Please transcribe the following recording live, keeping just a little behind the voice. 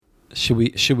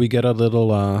Should we get a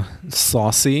little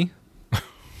saucy?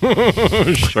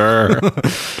 Sure.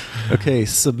 Okay,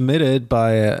 submitted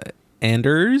by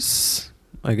Anders,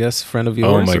 I guess, friend of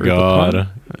yours. Oh my god.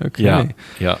 Okay.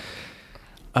 Yeah.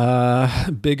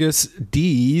 Biggest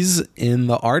D's in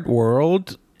the art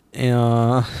world.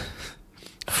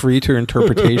 Free to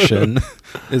interpretation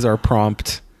is our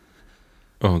prompt.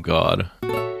 Oh god.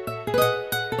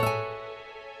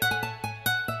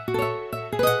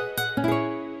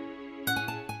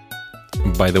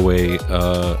 By the way,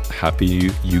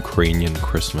 happy Ukrainian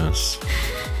Christmas.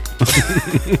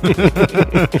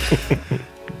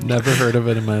 Never heard of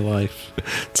it in my life.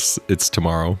 It's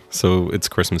tomorrow, so it's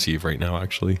Christmas Eve right now.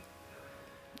 Actually,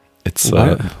 it's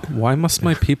why must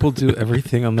my people do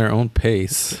everything on their own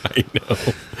pace? I know.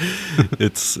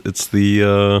 it's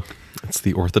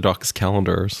the Orthodox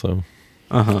calendar. So,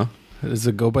 Does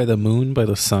it go by the moon, by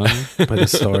the sun, by the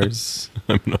stars?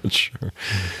 I'm not sure.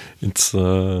 It's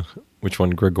which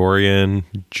one? Gregorian,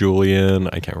 Julian?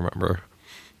 I can't remember.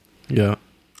 Yeah.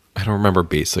 I don't remember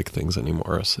basic things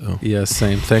anymore. So yeah,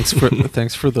 same. Thanks for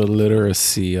the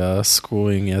literacy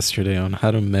schooling yesterday on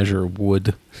how to measure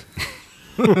wood,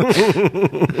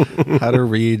 how to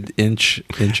read inch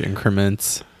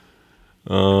increments.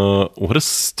 What a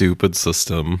stupid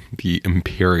system, the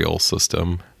imperial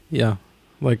system. Yeah,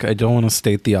 like I don't want to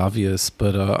state the obvious,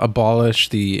 but abolish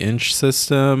the inch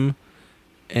system,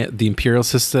 the imperial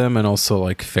system, and also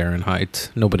like Fahrenheit.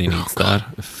 Nobody needs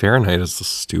that. Fahrenheit is the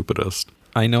stupidest.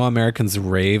 I know Americans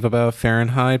rave about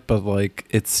Fahrenheit, but like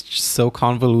it's just so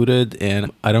convoluted, and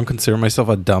I don't consider myself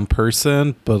a dumb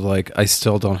person, but like I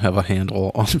still don't have a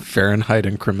handle on Fahrenheit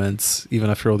increments even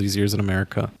after all these years in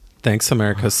America. Thanks,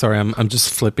 America. Sorry, I'm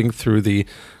just flipping through the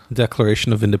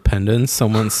Declaration of Independence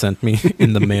someone sent me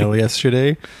in the mail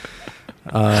yesterday.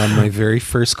 My very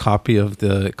first copy of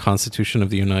the Constitution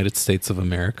of the United States of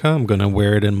America. I'm going to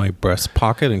wear it in my breast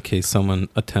pocket in case someone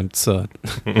attempts to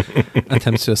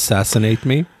assassinate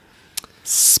me.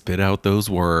 Spit out those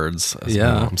words, as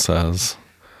my mom says.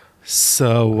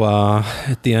 So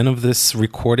at the end of this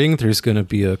recording, there's going to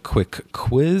be a quick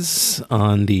quiz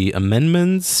on the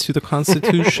amendments to the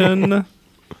Constitution.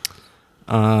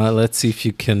 Let's see if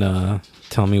you can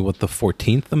tell me what the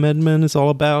 14th Amendment is all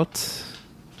about.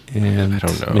 And I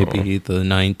don't know. Maybe the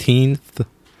 19th.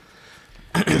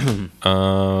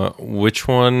 Which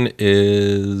one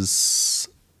is...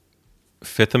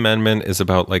 Fifth Amendment is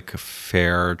about like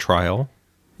fair trial?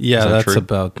 Yeah, that's true?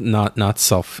 about not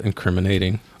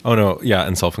self-incriminating. Oh no, yeah,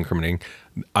 and self-incriminating.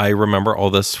 I remember all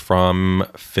this from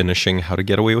finishing How to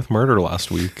Get Away with Murder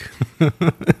last week.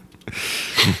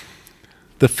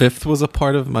 The fifth was a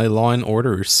part of my Law and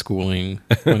Order schooling.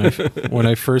 When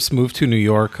I first moved to New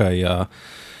York, I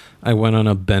went on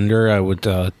a bender. I would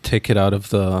take it out of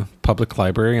the public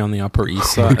library on the Upper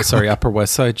East Side, Upper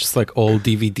West Side, just like old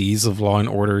DVDs of Law and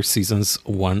Order seasons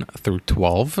 1 through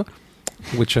 12,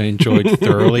 which I enjoyed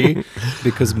thoroughly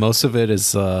because most of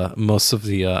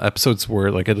the episodes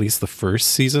were like, at least the first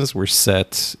seasons were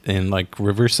set in like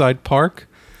Riverside Park.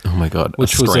 Oh my god,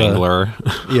 which a strangler.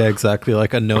 Yeah, exactly,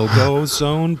 like a no-go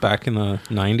zone back in the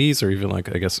 90s or even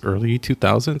like I guess early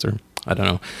 2000s, or I don't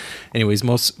know. Anyways,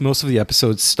 most of the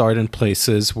episodes start in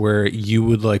places where you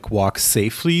would like walk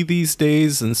safely these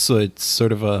days, and so it's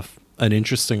sort of an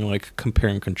interesting like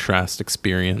compare and contrast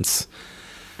experience.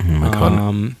 Oh my god.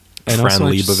 And Fran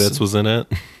Lebowitz was in it.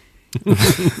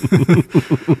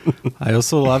 I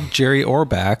also love Jerry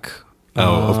Orbach.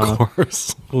 Oh, of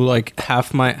course. Who like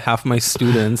half my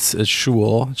students at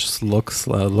Shul just look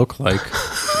like.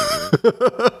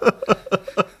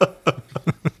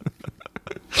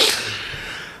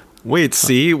 Wait,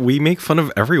 see, we make fun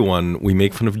of everyone. We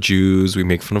make fun of Jews. We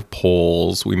make fun of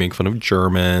Poles. We make fun of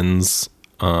Germans.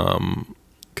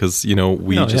 Because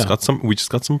we got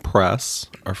some press.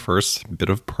 Our first bit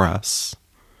of press.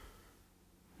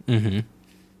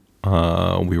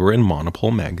 Mm-hmm. We were in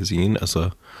Monopole magazine as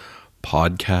a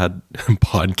podcast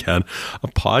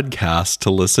to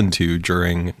listen to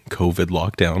during COVID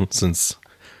lockdown, since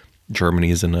Germany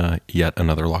is in yet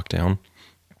another lockdown.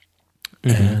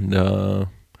 Mm-hmm.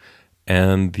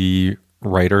 And the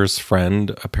writer's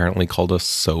friend apparently called us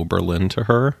Soberlin to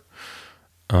her.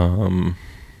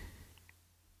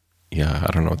 Yeah,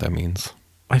 I don't know what that means.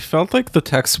 I felt like the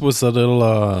text was a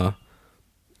little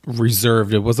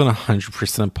reserved. It wasn't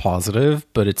 100% positive,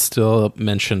 but it still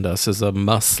mentioned us as a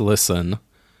must listen.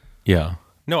 Yeah.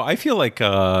 No, I feel like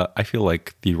the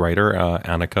writer,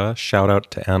 Annika, shout out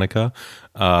to Annika.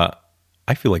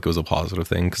 I feel like it was a positive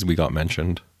thing because we got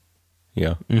mentioned.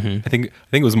 Yeah. Mm-hmm. I think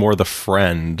it was more the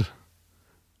friend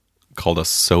called us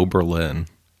Soberlin.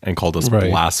 and called us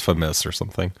blasphemous or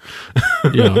something.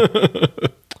 Yeah.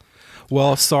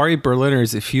 Well, sorry,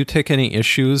 Berliners, if you take any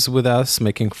issues with us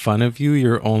making fun of you,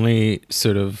 you're only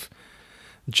sort of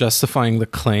justifying the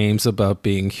claims about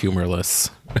being humorless.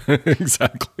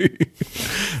 Exactly.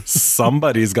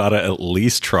 Somebody's got to at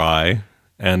least try.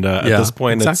 And at this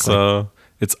point,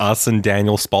 it's us and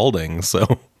Daniel Spalding. So,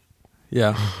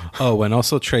 yeah. Oh, and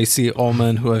also Tracy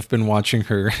Ullman, who I've been watching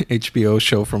her HBO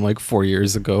show from like 4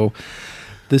 years ago.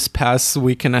 This past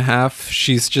week and a half,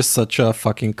 she's just such a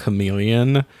fucking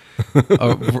chameleon,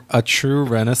 a true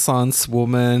Renaissance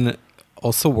woman.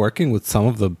 Also working with some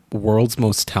of the world's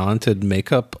most talented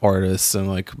makeup artists and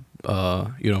like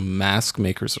mask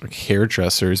makers, like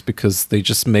hairdressers, because they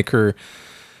just make her.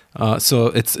 So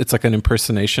it's like an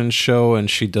impersonation show, and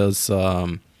she does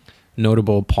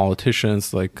notable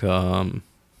politicians like what's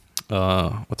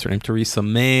her name, Theresa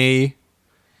May,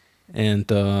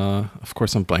 and of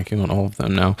course I'm blanking on all of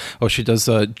them now. Oh, she does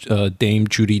Dame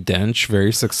Judi Dench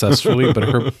very successfully, but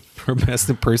her best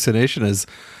impersonation is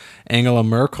Angela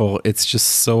Merkel. It's just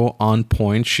so on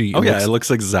point. It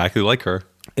looks exactly like her.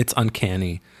 It's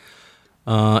uncanny.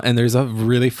 And there's a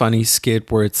really funny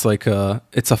skit where it's like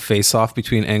it's a face-off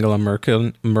between Angela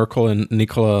Merkel and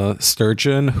Nicola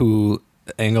Sturgeon, who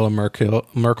Angela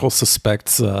Merkel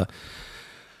suspects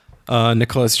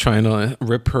Nicola's trying to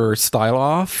rip her style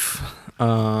off.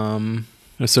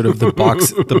 Sort of the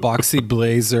boxy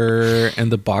blazer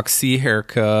and the boxy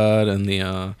haircut and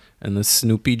the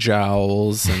Snoopy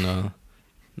jowls and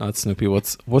not Snoopy.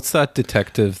 What's that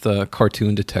detective? The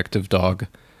cartoon detective dog.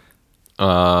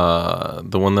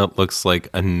 The one that looks like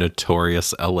a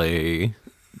notorious LA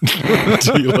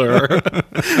dealer,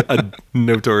 a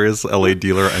notorious LA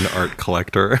dealer and art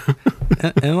collector,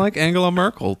 and like Angela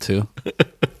Merkel too.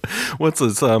 What's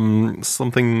this?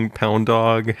 Something pound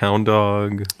dog, hound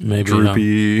dog, maybe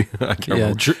Droopy. I can't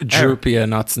remember. Droopy,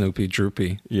 not Snoopy.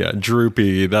 Droopy. Yeah,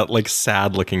 Droopy. That like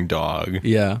sad-looking dog.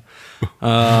 Yeah.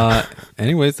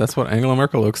 Anyways, that's what Angela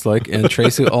Merkel looks like, and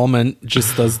Tracy Ullman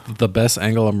just does the best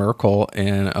Angela Merkel.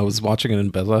 And I was watching it in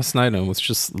bed last night and was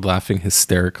just laughing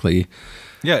hysterically.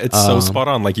 Yeah, it's so spot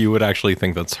on. Like you would actually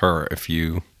think that's her if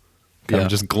you kind of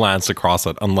just glance across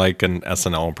it, unlike an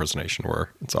SNL impersonation where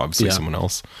it's obviously someone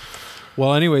else.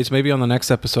 Well, anyways, maybe on the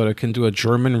next episode I can do a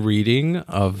German reading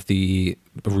of the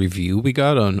review we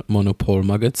got on Monopol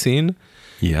Magazine.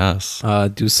 Yes.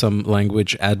 Do some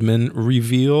language admin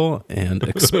reveal and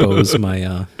expose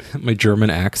my my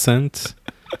German accent.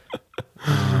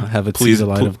 Have it see the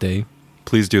light of day.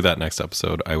 Please do that next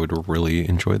episode. I would really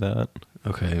enjoy that.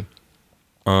 Okay.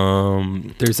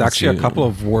 There's actually a couple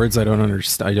of words I don't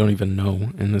understand. I don't even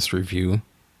know in this review.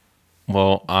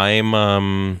 Well,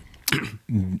 I'm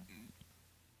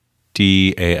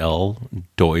DAL,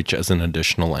 Deutsch as an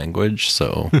additional language,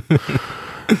 so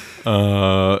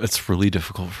it's really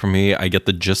difficult for me. I get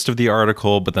the gist of the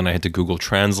article, but then I had to Google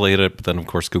Translate it. But then, of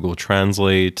course, Google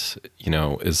Translate,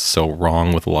 is so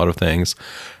wrong with a lot of things.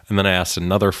 And then I asked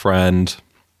another friend,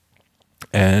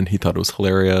 and he thought it was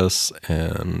hilarious.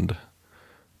 And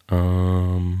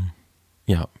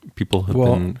people have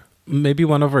been... Maybe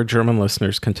one of our German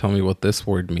listeners can tell me what this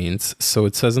word means. So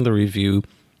it says in the review,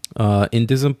 in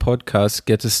diesem Podcast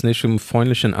geht es nicht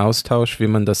freundlichen Austausch, wie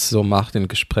man das so macht in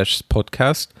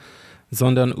Gesprächspodcast,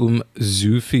 sondern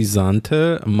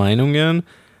suffisante Meinungen.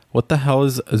 What the hell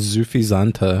is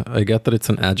suffisante? I get that it's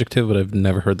an adjective, but I've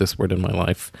never heard this word in my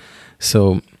life.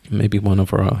 So maybe one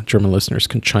of our German listeners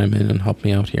can chime in and help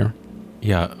me out here.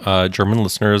 Yeah, German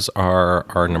listeners are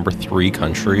our number 3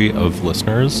 country of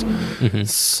listeners. Mm-hmm.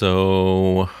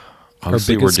 So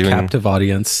obviously our biggest captive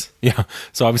audience. Yeah,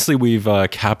 so obviously we've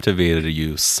captivated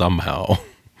you somehow.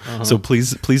 Uh-huh. So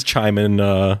please chime in,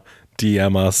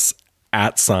 DM us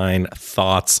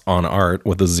 @thoughts on art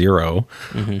with a 0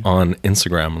 on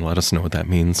Instagram and let us know what that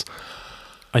means.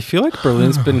 I feel like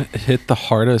Berlin's been hit the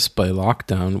hardest by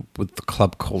lockdown with the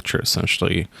club culture,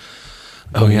 essentially.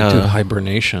 Into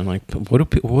hibernation. Like, what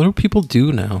do people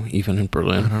do now, even in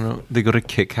Berlin? I don't know. They go to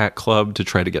Kit Kat Club to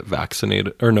try to get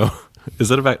vaccinated. Or no,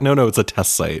 is it no, it's a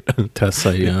test site. Test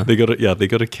site, yeah. They go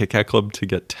to Kit Kat Club to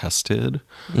get tested.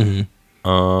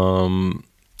 Mm-hmm.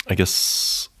 I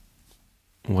guess.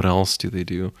 What else do they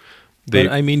do?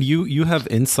 You have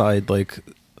inside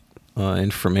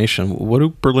information. What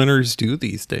do Berliners do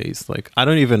these days? Like, I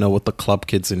don't even know what the club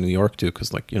kids in New York do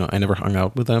because, I never hung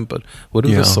out with them. But what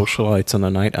do the socialites and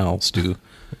the night owls do?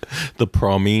 The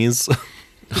promies.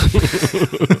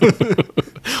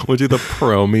 What do the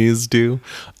promies do?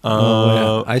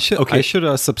 I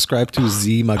should subscribe to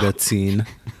Z Magazine.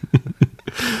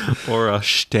 Or a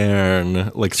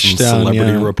Stern, like some Stern,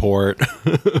 celebrity yeah. report.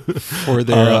 For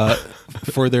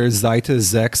their Zeta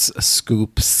Zex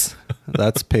scoops.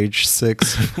 That's page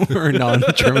 6 for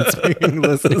non-German speaking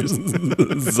listeners.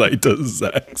 Zeta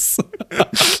Zex.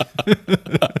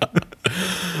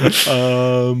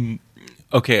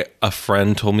 Okay, a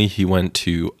friend told me he went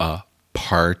to a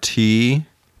party.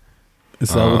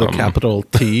 Is that with a capital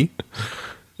T?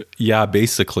 Yeah,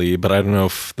 basically, but I don't know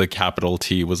if the capital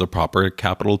T was a proper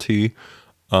capital T.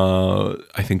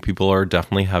 I think people are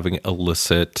definitely having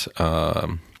illicit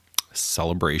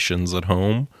celebrations at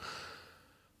home.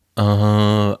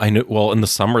 I know. Well, in the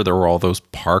summer there were all those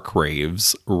park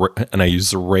raves, and I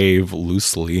use rave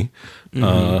loosely.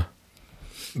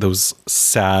 Those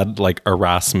sad, like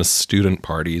Erasmus student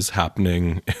parties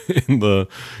happening in the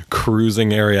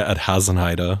cruising area at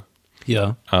Hasenheide.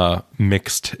 Yeah.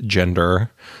 Mixed gender.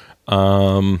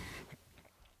 But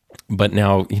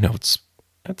now, it's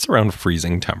around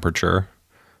freezing temperature.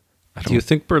 Do you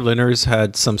think Berliners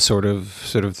had some sort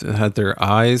of had their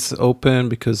eyes open?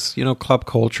 Because, club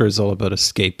culture is all about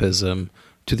escapism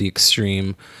to the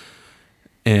extreme.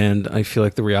 And I feel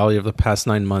like the reality of the past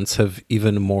 9 months have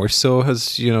even more so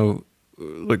has,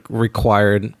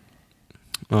 required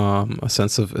a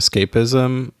sense of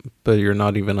escapism, but you're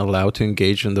not even allowed to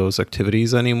engage in those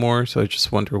activities anymore. So I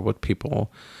just wonder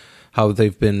how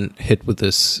they've been hit with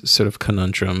this sort of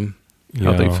conundrum,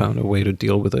 how they found a way to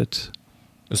deal with it.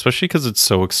 Especially because it's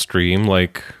so extreme.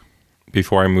 Like,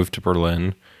 before I moved to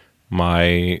Berlin,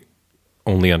 my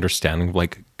only understanding of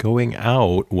like going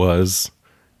out was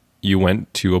you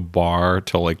went to a bar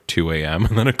till like 2 a.m.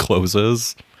 and then it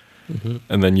closes. Mm-hmm.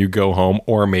 And then you go home,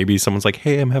 or maybe someone's like,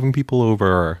 hey, I'm having people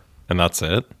over, and that's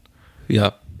it. Yeah.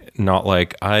 Not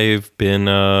like I've been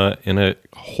in a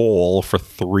hole for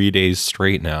 3 days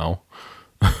straight now.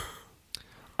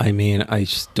 I mean, I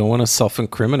just don't want to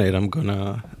self-incriminate. I'm going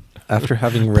to, after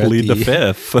having read plead the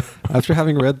fifth. After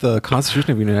having read the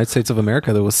Constitution of the United States of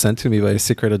America that was sent to me by a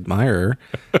secret admirer,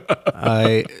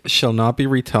 I shall not be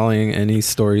retelling any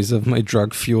stories of my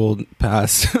drug-fueled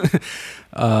past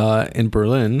in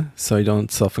Berlin, so I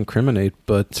don't self-incriminate.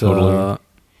 But totally.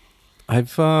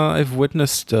 I've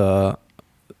witnessed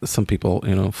some people,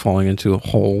 falling into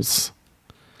holes.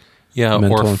 Yeah,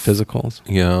 mental and physical.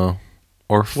 Yeah,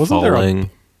 or falling.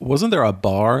 Wasn't there a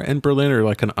bar in Berlin or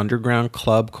like an underground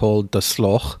club called Das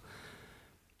Loch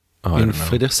in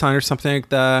Friedrichshain or something like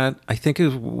that? I think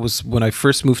it was when I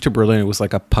first moved to Berlin. It was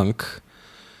like a punk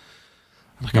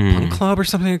club or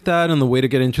something like that. And the way to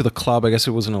get into the club, I guess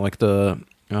it wasn't like the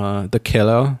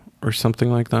Keller or something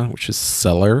like that, which is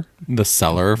cellar. The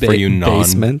cellar for you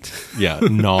basement.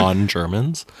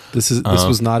 Non-Germans. This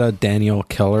was not a Daniel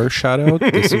Keller shout out.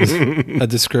 This was a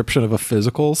description of a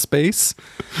physical space.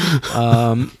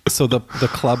 So the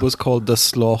club was called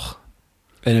Das Loch,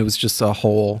 and it was just a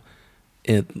hole.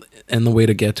 And the way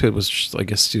to get to it was just, I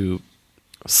guess, to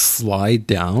slide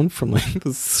down from like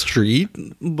the street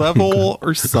level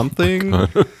or something.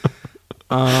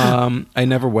 I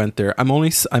never went there. I'm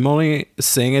only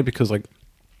saying it because like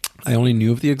I only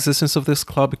knew of the existence of this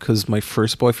club because my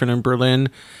first boyfriend in Berlin,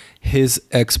 his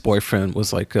ex-boyfriend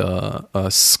was like a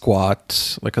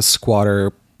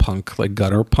squatter punk, like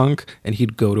gutter punk, and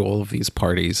he'd go to all of these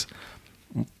parties.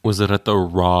 Was it at the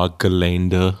Raw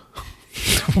Gelände?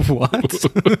 What?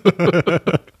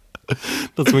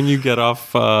 That's when you get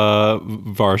off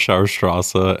Warschauer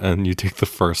Strasse and you take the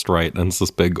first right, and it's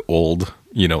this big old,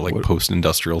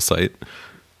 post-industrial site.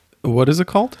 What is it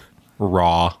called?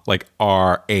 Raw, like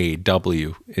RAW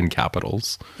in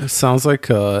capitals. It sounds like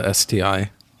a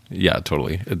STI. Yeah,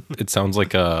 totally. It sounds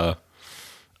like a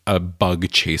bug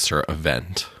chaser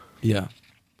event. Yeah.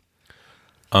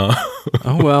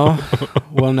 Well,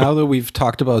 now that we've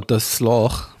talked about the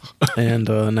Sloch, and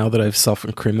now that I've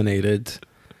self-incriminated.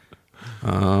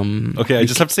 Okay, I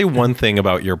just have to say one thing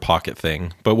about your pocket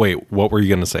thing. But wait, what were you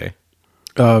going to say?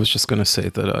 I was just going to say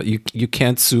that you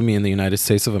can't sue me in the United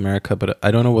States of America, but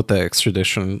I don't know what the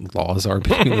extradition laws are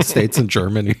between the States and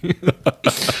Germany.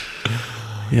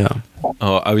 Yeah.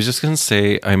 Oh, I was just going to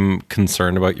say I'm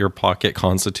concerned about your pocket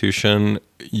constitution.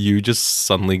 You just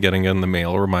suddenly getting it in the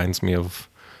mail reminds me of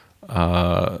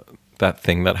that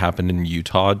thing that happened in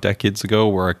Utah decades ago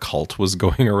where a cult was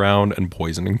going around and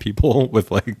poisoning people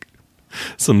with like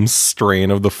some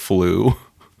strain of the flu.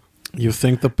 You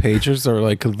think the pages are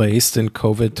like laced in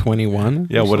COVID-21?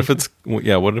 Yeah, what if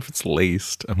it's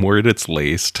laced? I'm worried it's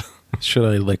laced. Should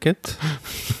I lick it?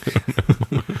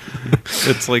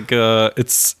 It's like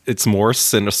it's more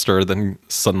sinister than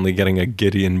suddenly getting a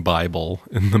Gideon Bible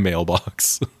in the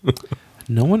mailbox.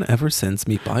 No one ever sends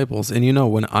me Bibles. And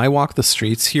when I walk the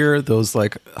streets here, those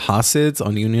like Hasids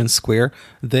on Union Square,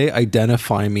 they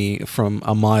identify me from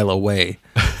a mile away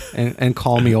and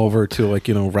call me over to like,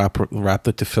 wrap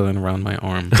the tefillin around my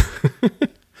arm.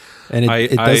 And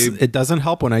it doesn't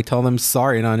help when I tell them,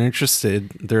 sorry, not interested.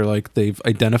 They're like, they've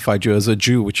identified you as a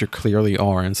Jew, which you clearly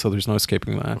are. And so there's no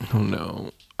escaping that. Oh,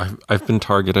 no. I've been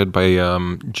targeted by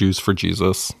Jews for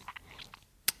Jesus.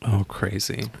 Oh,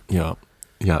 crazy. Yeah.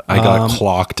 Yeah, I got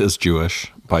clocked as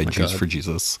Jewish by Jews for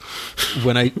Jesus.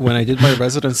 When I did my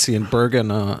residency in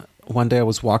Bergen, one day I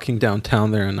was walking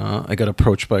downtown there, and I got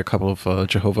approached by a couple of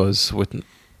Jehovah's Witnesses.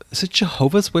 Is it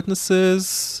Jehovah's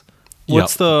Witnesses?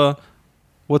 What's the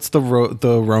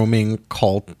roaming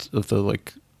cult of the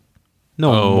like?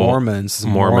 No, Mormons.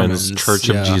 Church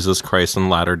of Jesus Christ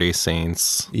and Latter-day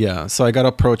Saints. Yeah, so I got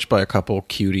approached by a couple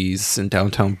cuties in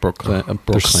downtown Brooklyn.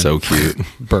 They're so cute.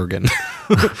 Bergen.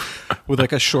 With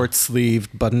like a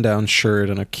short-sleeved button-down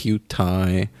shirt and a cute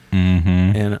tie.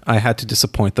 Mm-hmm. And I had to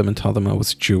disappoint them and tell them I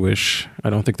was Jewish. I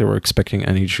don't think they were expecting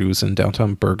any Jews in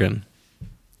downtown Bergen.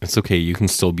 It's okay. You can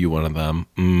still be one of them.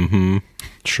 Mm-hmm.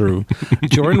 True.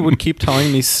 Jordan would keep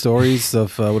telling me stories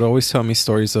of, would always tell me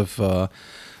stories of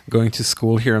going to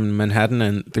school here in Manhattan,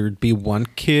 and there'd be one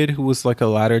kid who was like a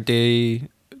Latter-day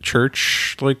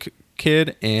Church like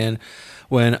kid, and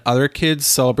when other kids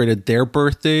celebrated their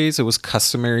birthdays, it was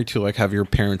customary to like have your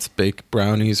parents bake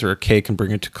brownies or a cake and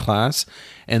bring it to class.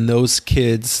 And those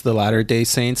kids, the Latter-day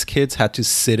Saints kids, had to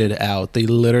sit it out. They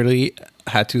literally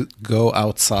had to go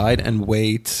outside and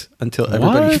wait until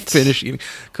everybody finished eating.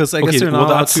 Because I guess they're not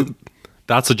allowed to.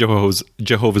 That's a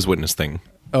Jehovah's Witness thing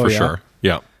for sure.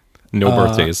 Yeah. No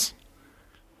birthdays.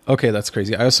 Okay, that's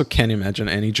crazy. I also can't imagine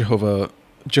any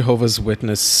Jehovah's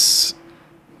Witness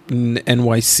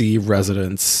NYC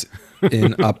residents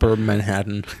in Upper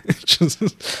Manhattan.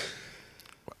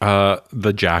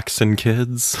 The Jackson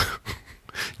kids,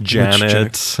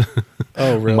 Janet,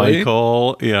 oh really?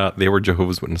 Michael, yeah, they were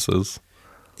Jehovah's Witnesses.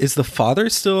 Is the father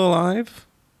still alive?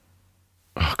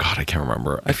 Oh God, I can't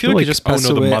remember. I feel like he just passed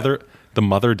away. The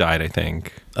mother died, I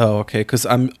think. Oh, okay. Because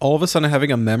I'm all of a sudden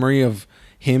having a memory of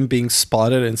him being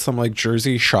spotted in some like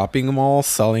Jersey shopping mall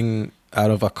selling out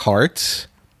of a cart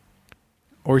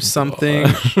or something.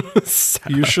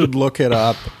 You should look it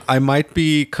up. I might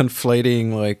be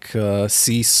conflating like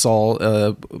sea salt,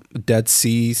 Dead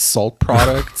Sea salt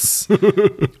products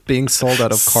being sold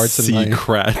out of carts in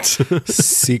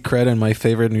Secret in my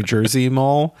favorite New Jersey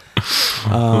mall.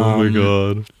 Oh my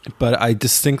God. But I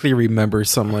distinctly remember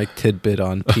some like tidbit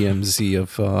on TMZ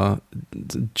of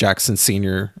Jackson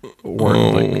Sr.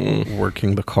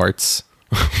 working the carts.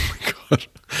 Oh my God.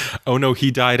 Oh no,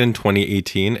 he died in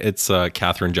 2018. It's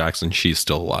Katherine Jackson. She's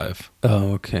still alive.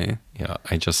 Oh, okay. Yeah,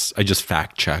 I just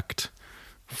fact checked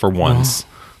for once.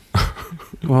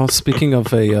 Well, speaking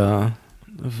of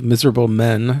of miserable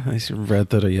men, I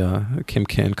read that Kim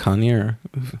K and Kanye are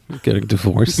getting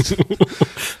divorced.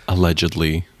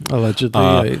 Allegedly.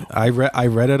 I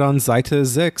read it on Zita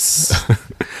Zix.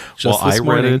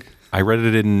 I read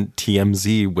it in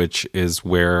TMZ, which is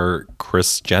where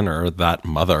Kris Jenner, that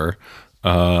mother,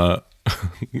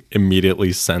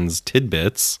 immediately sends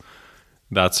tidbits.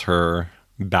 That's her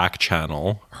back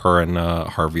channel, her and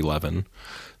Harvey Levin.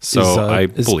 So I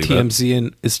believe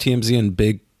TMZ is TMZ in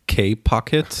big K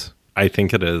pocket? I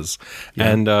think it is. Yeah.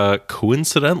 And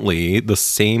coincidentally, the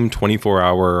same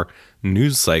 24-hour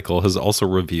news cycle has also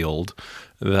revealed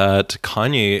that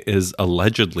Kanye is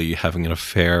allegedly having an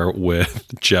affair with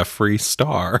Jeffree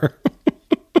Star.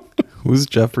 Who's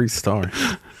Jeffree Star?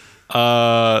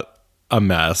 A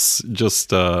mess. Just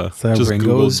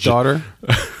Ringo's daughter?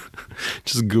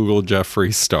 Just Google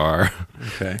Jeffree Star.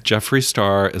 Okay. Jeffree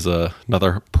Star is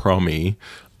another promie,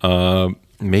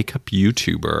 makeup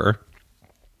YouTuber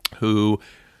who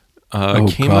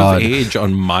came of age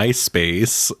on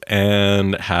MySpace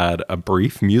and had a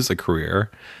brief music career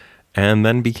and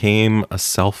then became a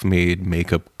self-made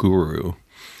makeup guru.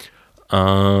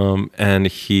 And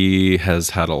he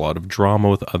has had a lot of drama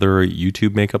with other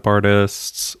YouTube makeup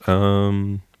artists.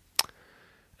 And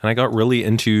I got really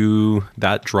into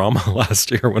that drama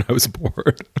last year when I was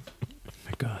bored. Oh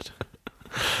my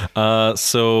God.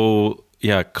 So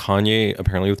yeah, Kanye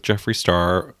apparently with Jeffree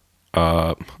Star,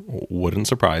 wouldn't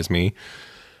surprise me.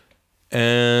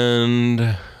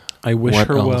 And I wish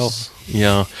her else? Well.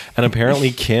 Yeah. And apparently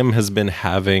Kim has been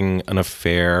having an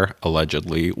affair,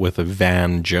 allegedly, with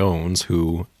Van Jones,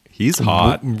 who he's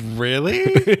hot. Really?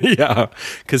 Yeah.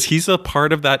 Because he's a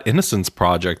part of that Innocence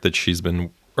Project that she's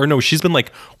been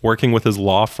like working with his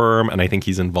law firm. And I think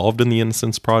he's involved in the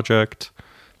Innocence Project.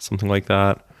 Something like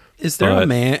that. Is there a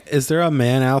man? Is there a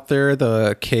man out there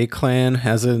the K clan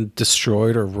hasn't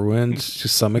destroyed or ruined to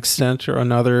some extent or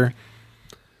another?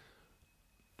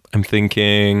 I'm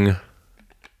thinking.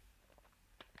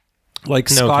 Like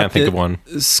can't think of one.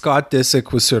 Scott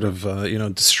Disick was sort of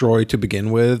destroyed to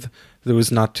begin with. There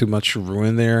was not too much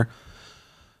ruin there.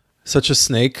 Such a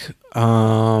snake.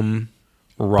 Rob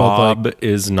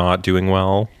is not doing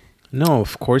well. No,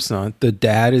 of course not. The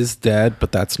dad is dead,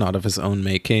 but that's not of his own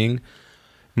making.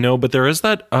 No, but there is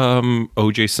that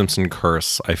O.J. Simpson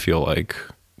curse, I feel like.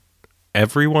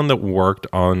 Everyone that worked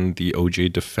on the O.J.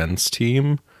 defense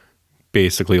team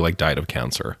basically like died of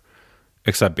cancer,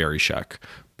 except Barry Sheck.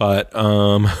 But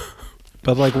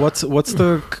like what's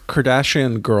the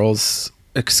Kardashian girls'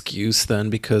 excuse then?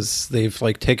 Because they've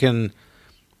like taken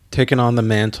on the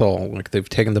mantle, like they've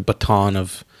taken the baton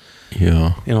of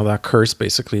that curse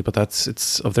basically, but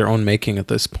it's of their own making at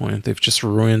this point. They've just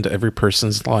ruined every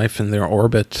person's life in their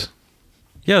orbit.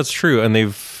 Yeah, it's true. And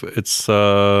and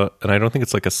I don't think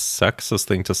it's like a sexist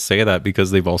thing to say that, because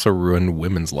they've also ruined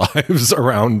women's lives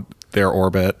around their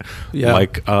orbit. Yeah.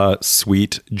 Like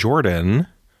Sweet Jordan.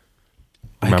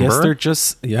 Remember? I guess they're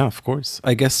just, of course.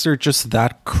 I guess they're just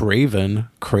that craven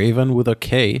with a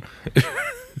K.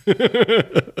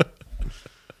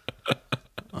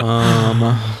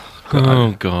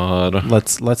 Oh God.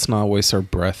 Let's not waste our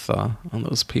breath on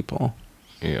those people.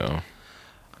 Yeah.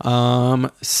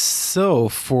 So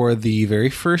for the very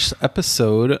first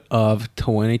episode of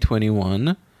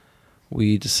 2021,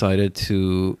 we decided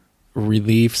to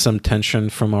relieve some tension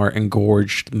from our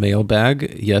engorged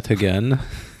mailbag yet again.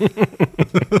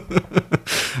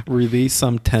 Release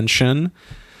some tension.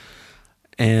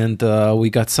 And we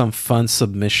got some fun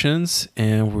submissions,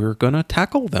 and we're going to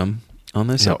tackle them on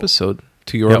this episode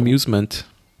to your amusement.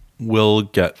 We'll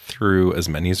get through as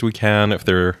many as we can.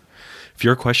 If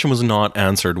your question was not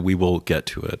answered, we will get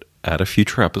to it at a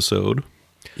future episode.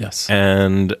 Yes.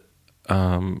 And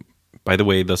by the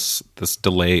way, this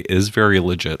delay is very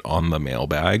legit on the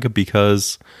mailbag,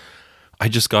 because I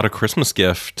just got a Christmas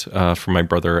gift from my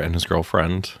brother and his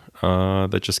girlfriend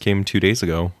that just came 2 days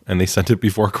ago, and they sent it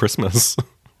before Christmas.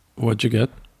 What'd you get?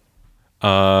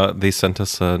 They sent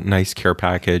us a nice care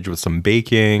package with some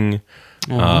baking.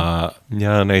 A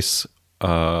nice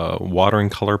watering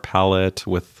color palette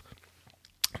with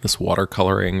this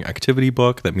watercoloring activity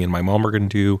book that me and my mom are going to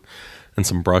do, and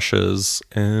some brushes,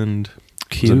 and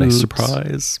it was a nice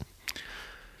surprise.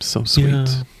 So sweet. Yeah,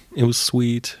 it was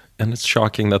sweet, and it's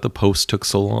shocking that the post took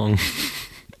so long.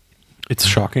 It's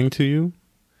shocking to you?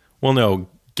 Well, no,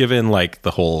 given like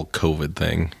the whole COVID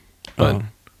thing, but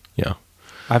yeah.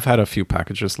 I've had a few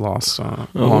packages lost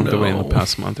along the way in the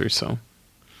past month or so.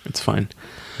 It's fine.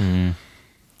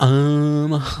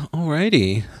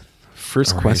 Alrighty.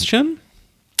 First question?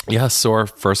 Yes, so our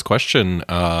first question,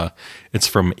 it's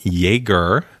from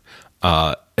Jaeger.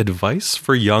 Advice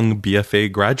for young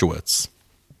BFA graduates.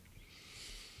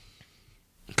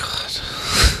 God.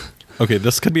 Okay,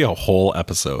 this could be a whole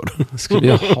episode. This could be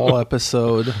a whole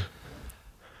episode.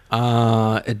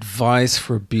 Advice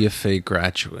for BFA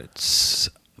graduates.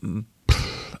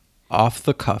 Off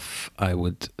the cuff, I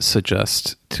would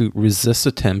suggest to resist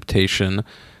the temptation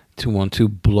to want to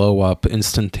blow up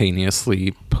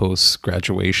instantaneously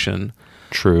post-graduation.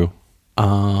 True.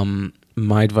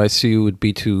 My advice to you would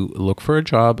be to look for a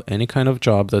job, any kind of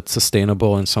job that's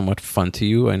sustainable and somewhat fun to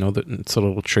you. I know that it's a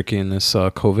little tricky in this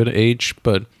COVID age,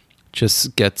 but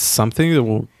just get something that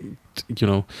will,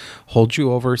 hold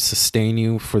you over, sustain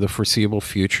you for the foreseeable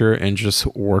future, and just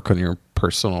work on your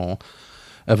personal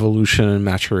evolution and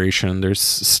maturation. There's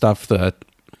stuff that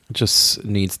just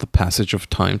needs the passage of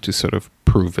time to sort of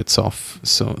prove itself.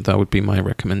 So that would be my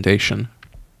recommendation.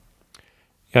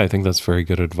 Yeah, I think that's very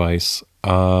good advice.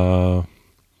 I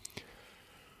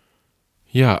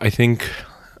think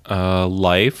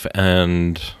life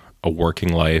and a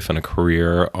working life and a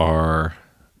career are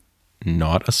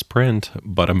not a sprint,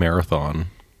 but a marathon,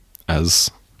 as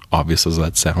obvious as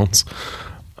that sounds.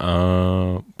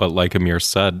 But like Amir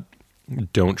said,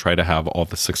 don't try to have all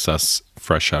the success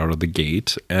fresh out of the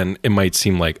gate. And it might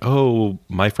seem like, oh,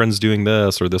 my friend's doing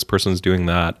this or this person's doing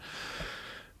that.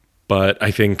 But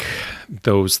I think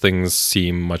those things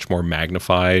seem much more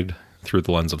magnified through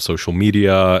the lens of social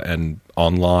media and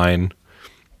online.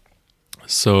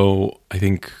 So I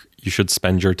think you should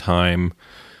spend your time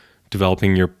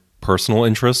developing your personal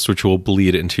interests, which will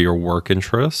bleed into your work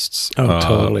interests. Oh,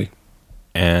 totally.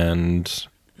 And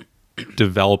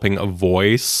developing a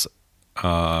voice,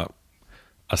 a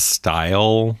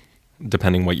style,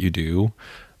 depending what you do,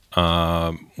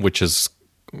 which is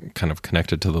kind of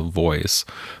connected to the voice.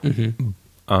 Mm-hmm.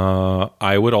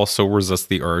 I would also resist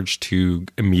the urge to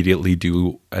immediately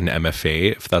do an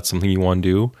MFA if that's something you want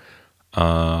to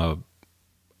do.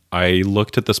 I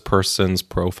looked at this person's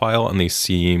profile and they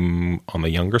seem on the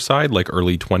younger side, like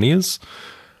early 20s.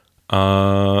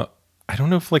 I don't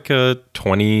know if like a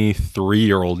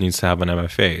 23-year-old needs to have an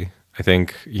MFA. I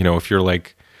think, if you're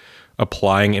like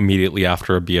applying immediately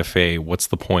after a BFA, what's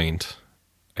the point?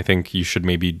 I think you should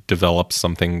maybe develop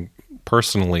something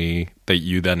personally that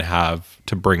you then have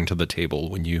to bring to the table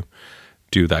when you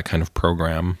do that kind of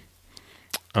program.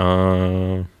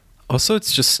 Also,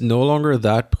 it's just no longer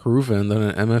that proven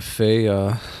that an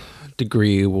MFA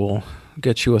degree will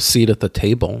get you a seat at the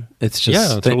table. It's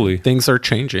just totally. Things are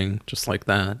changing just like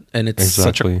that, and it's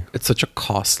such a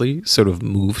costly sort of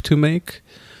move to make.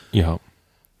 Yeah,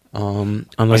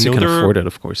 unless you can afford it,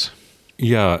 of course.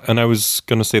 Yeah, and I was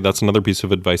going to say that's another piece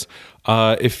of advice.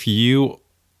 If you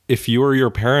or your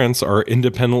parents are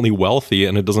independently wealthy,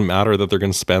 and it doesn't matter that they're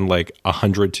going to spend like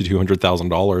 $100,000 to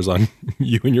 $200,000 on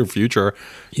you in your future,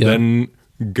 then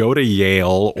go to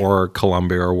Yale or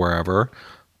Columbia or wherever.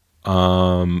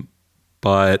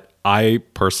 But I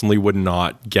personally would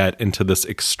not get into this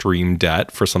extreme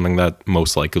debt for something that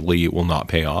most likely will not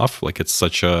pay off. Like, it's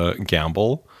such a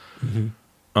gamble. Mm-hmm.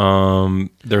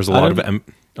 There's a lot of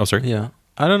oh, sorry. Yeah,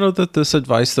 I don't know that this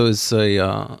advice though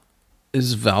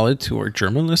is valid to our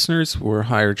German listeners, where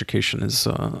higher education is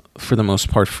for the most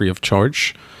part free of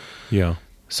charge. Yeah.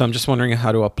 So I'm just wondering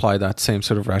how to apply that same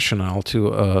sort of rationale to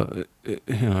a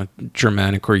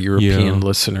Germanic or European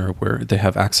listener where they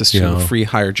have access to free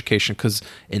higher education. Because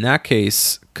in that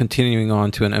case, continuing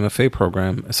on to an MFA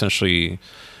program essentially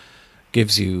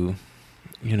gives you,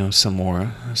 some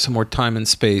more time and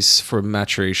space for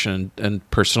maturation and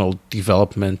personal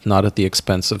development, not at the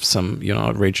expense of some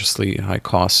outrageously high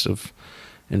cost of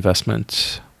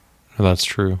investment. That's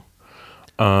true.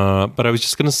 But I was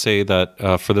just going to say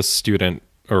that for this student,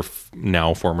 or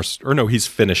now former, or no, he's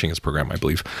finishing his program, I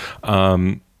believe.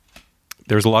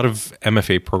 There's a lot of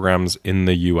MFA programs in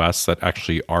the US that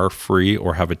actually are free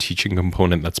or have a teaching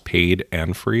component that's paid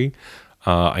and free.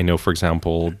 I know, for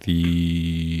example,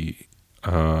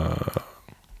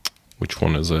 which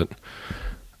one is it?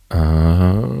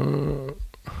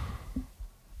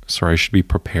 Sorry, I should be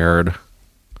prepared.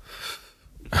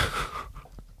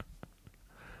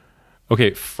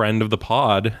 Okay, friend of the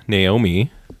pod,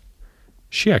 Naomi,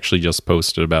 she actually just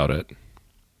posted about it.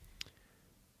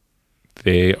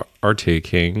 They are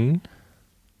taking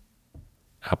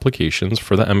applications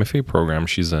for the MFA program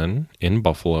she's in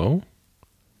Buffalo.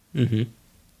 Mm-hmm.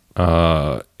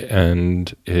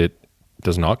 And it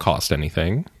does not cost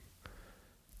anything.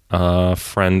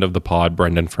 Friend of the pod,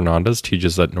 Brendan Fernandez,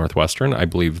 teaches at Northwestern. I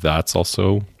believe that's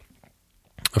also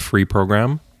a free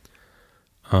program.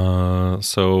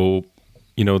 So,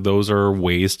 those are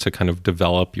ways to kind of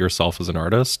develop yourself as an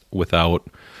artist without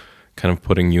kind of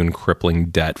putting you in crippling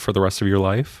debt for the rest of your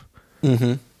life.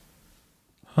 Mm-hmm.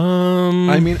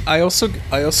 I mean, I also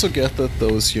get that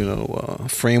those,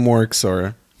 frameworks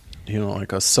are,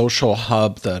 like a social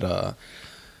hub that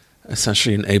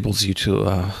essentially enables you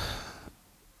to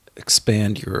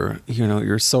expand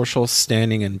your social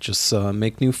standing and just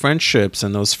make new friendships,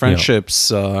 and those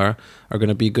friendships are going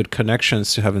to be good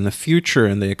connections to have in the future,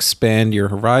 and they expand your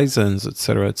horizons,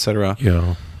 etc., etc.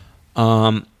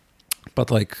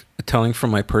 But like, telling from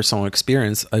my personal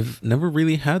experience, I've never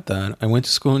really had that. I went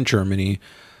to school in Germany.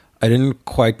 I didn't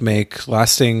quite make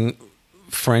lasting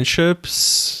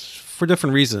friendships for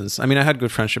different reasons. I mean, I had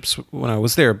good friendships when I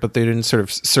was there, but they didn't sort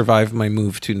of survive my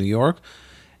move to New York.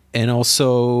 And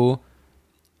also,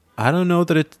 I don't know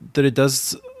that it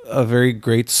does a very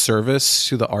great service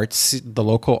to the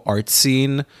local art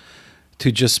scene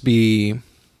to just be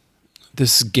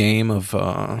this game of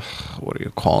what do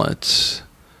you call it?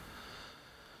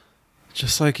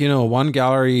 Just like, one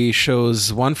gallery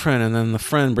shows one friend, and then the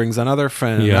friend brings another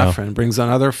friend, and that friend brings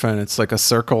another friend. It's like a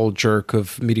circle jerk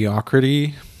of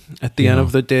mediocrity at the end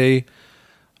of the day.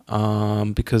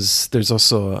 Because there's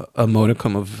also a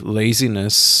modicum of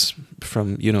laziness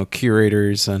from,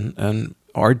 curators and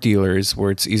art dealers,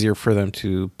 where it's easier for them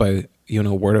to, by,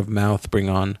 word of mouth, bring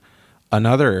on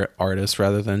another artist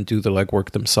rather than do the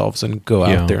legwork themselves and go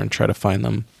out there and try to find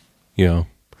them. Yeah.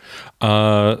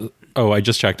 I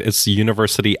just checked. It's the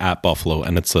University at Buffalo,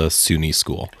 and it's a SUNY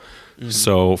school. Mm-hmm.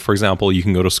 So, for example, you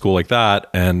can go to school like that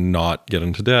and not get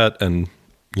into debt, and,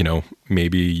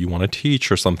 maybe you want to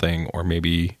teach or something, or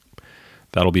maybe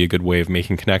that'll be a good way of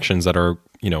making connections that are,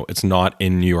 it's not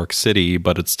in New York City,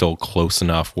 but it's still close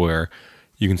enough where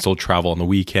you can still travel on the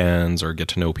weekends or get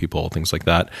to know people, things like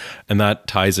that. And that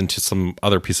ties into some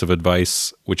other piece of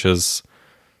advice, which is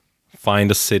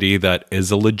find a city that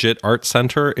is a legit art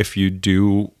center if you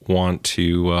do want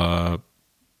to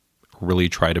really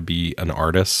try to be an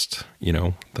artist,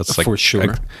 that's like for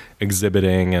sure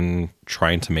exhibiting and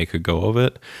trying to make a go of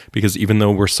it. Because even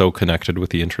though we're so connected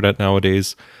with the internet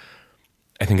nowadays,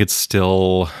 I think it's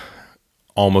still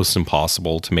almost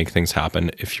impossible to make things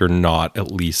happen if you're not at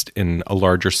least in a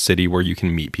larger city where you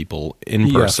can meet people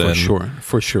in person.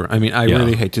 For sure. I mean, I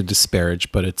really hate to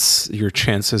disparage, but your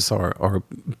chances are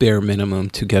bare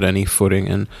minimum to get any footing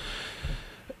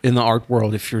in the art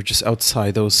world if you're just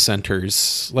outside those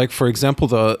centers. Like, for example,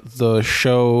 the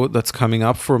show that's coming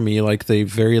up for me, like the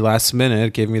very last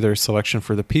minute gave me their selection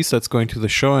for the piece that's going to the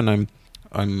show, and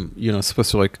I'm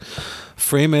supposed to like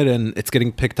frame it, and it's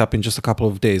getting picked up in just a couple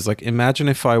of days. Like, imagine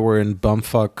if I were in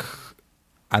bumfuck,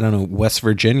 I don't know, West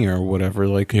Virginia or whatever.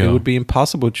 Like, it would be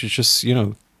impossible to just,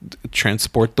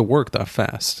 transport the work that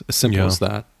fast. As simple as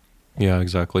that. Yeah,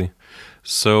 exactly.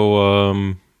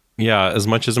 So, as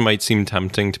much as it might seem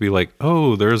tempting to be like,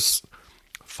 oh, there's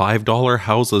 $5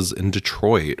 houses in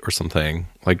Detroit or something,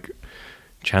 like,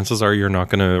 chances are you're not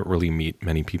going to really meet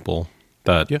many people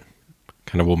that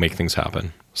kind of will make things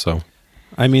happen. So,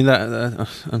 I mean, that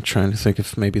I'm trying to think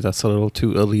if maybe that's a little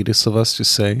too elitist of us to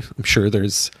say. I'm sure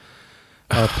there's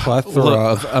a plethora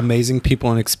of amazing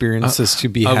people and experiences to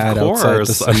be had outside the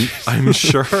city. I'm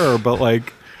sure, but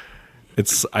like,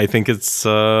 I think it's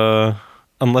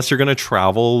unless you're going to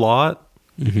travel a lot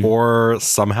or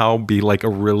somehow be like a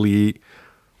really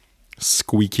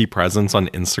squeaky presence on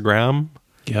Instagram.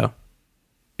 Yeah,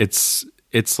 it's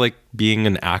like being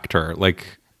an actor.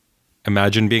 Like,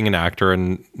 imagine being an actor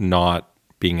and not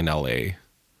being in LA.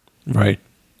 Right.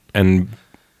 And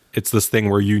it's this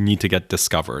thing where you need to get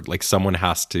discovered. Like, you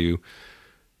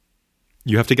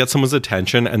have to get someone's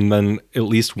attention, and then at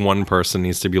least one person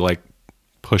needs to be like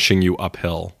pushing you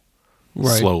uphill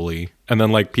slowly. And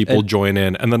then like people join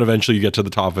in, and then eventually you get to the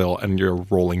top hill and you're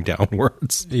rolling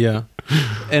downwards. Yeah.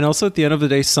 And also at the end of the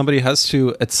day, somebody has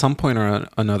to, at some point or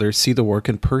another, see the work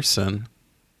in person.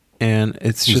 And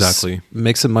it's just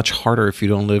makes it much harder if you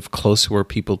don't live close to where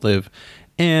people live.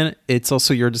 And it's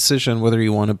also your decision whether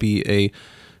you want to be a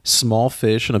small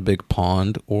fish in a big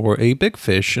pond or a big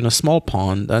fish in a small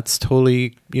pond. That's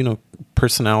totally,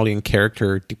 personality and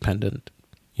character dependent.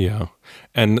 Yeah.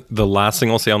 And the last thing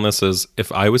I'll say on this is,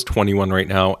 if I was 21 right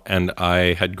now and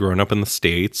I had grown up in the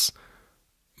States,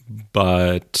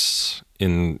 but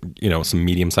in, some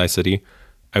medium-sized city,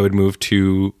 I would move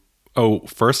to...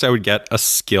 first I would get a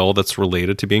skill that's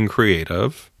related to being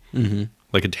creative,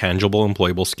 like a tangible,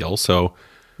 employable skill. So,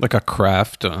 like a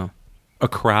craft,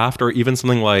 or even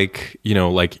something like,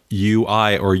 like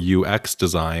UI or UX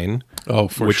design. Oh,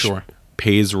 for which sure.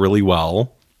 Pays really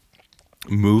well.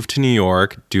 Move to New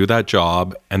York, do that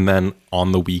job, and then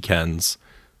on the weekends,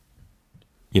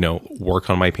 work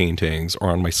on my paintings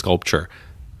or on my sculpture.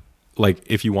 Like,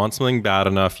 if you want something bad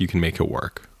enough, you can make it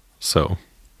work. So...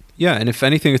 yeah, and if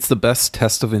anything, it's the best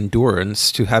test of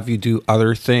endurance to have you do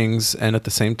other things and at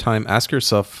the same time ask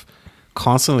yourself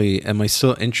constantly, am I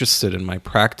still interested in my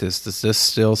practice? Does this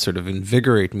still sort of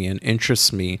invigorate me and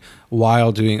interest me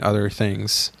while doing other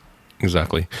things?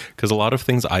 Exactly. Because a lot of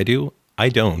things I do, I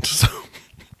don't. So.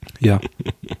 Yeah,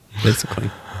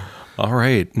 basically. All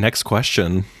right, next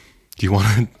question. Do you want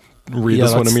to read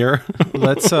this one, Amir?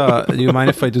 Let's, do you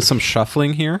mind if I do some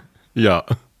shuffling here? Yeah.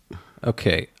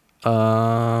 Okay.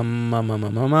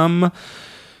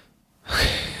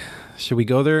 Should we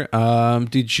go there?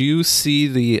 Did you see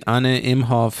the Anne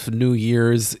Imhoff New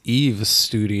Year's Eve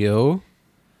studio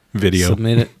video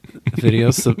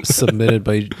submitted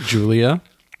by Julia,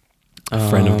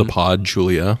 friend of the pod,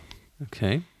 Julia?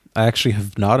 Okay, I actually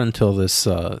have not until this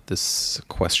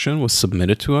question was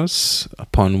submitted to us,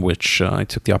 upon which I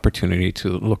took the opportunity to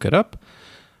look it up.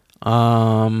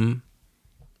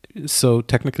 So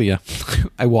technically, yeah,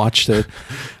 I watched it.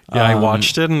 Yeah, I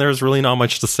watched it, and there's really not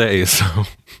much to say. So,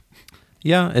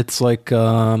 yeah, it's like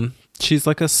she's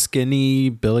like a skinny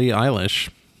Billie Eilish.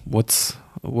 What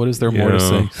is there more to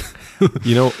say?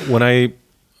 When I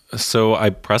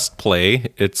pressed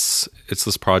play. It's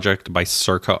this project by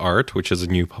Circa Art, which is a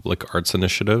new public arts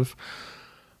initiative.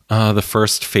 The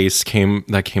first face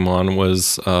that came on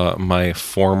was my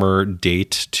former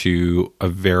date to a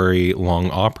very long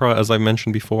opera, as I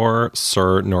mentioned before,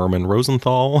 Sir Norman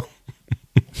Rosenthal.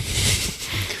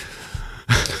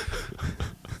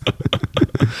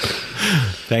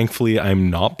 Thankfully, I'm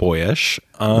not boyish.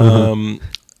 And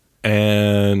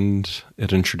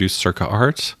it introduced Circa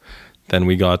Art. Then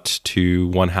we got to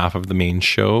one half of the main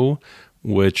show,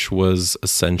 which was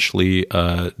essentially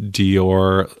a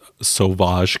Dior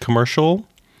Sauvage commercial.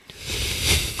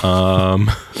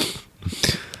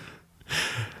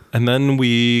 And then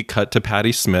we cut to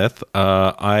Patti Smith.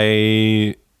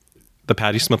 The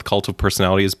Patti Smith cult of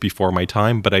personality is before my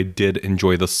time, but I did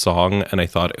enjoy the song, and I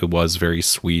thought it was very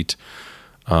sweet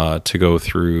to go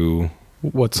through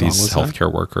these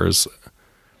healthcare workers.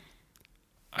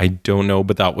 I don't know,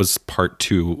 but that was part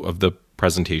 2 of the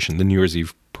presentation, the New Year's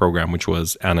Eve program, which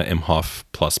was Anna Imhoff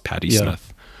plus Patti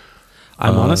Smith.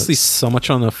 I'm honestly so much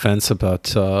on the fence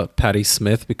about Patti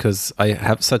Smith because I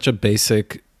have such a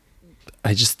basic.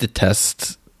 I just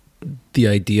detest the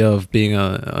idea of being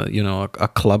a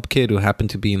club kid who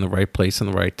happened to be in the right place in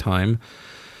the right time,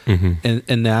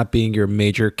 and that being your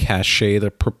major cachet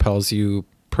that propels you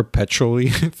perpetually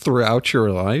throughout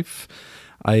your life.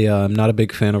 I am not a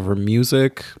big fan of her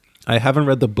music. I haven't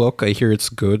read the book. I hear it's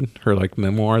good. Her like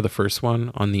memoir, the first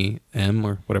one, On the M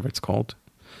or whatever it's called.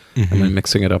 Am I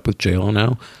mixing it up with J-Lo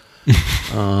now?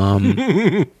 On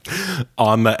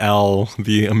the L,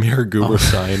 the Amir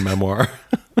Guberstein memoir.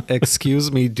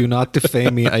 Excuse me, do not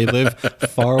defame me. I live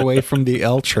far away from the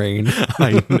L train.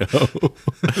 I know.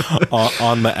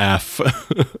 On the F.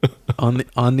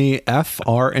 on the F,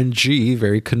 R, and G,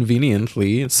 very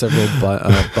conveniently, several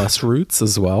bus routes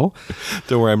as well.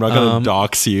 Don't worry, I'm not going to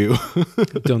dox you.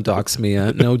 Don't dox me.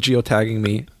 No geotagging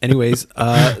me. Anyways,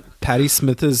 Patti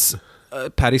Smith's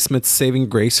saving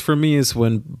grace for me is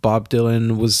when Bob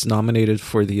Dylan was nominated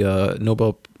for the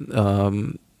Nobel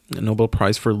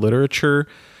Prize for Literature.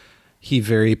 He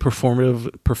very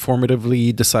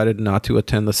performatively decided not to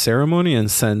attend the ceremony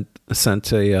and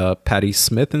sent a Patti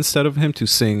Smith instead of him to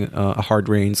sing "A Hard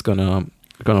Rain's Gonna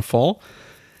Fall,"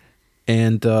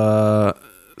 and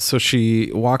so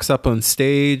she walks up on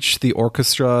stage. The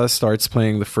orchestra starts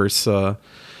playing the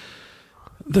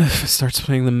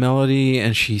melody,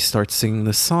 and she starts singing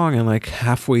the song, and like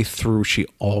halfway through she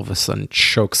all of a sudden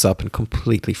chokes up and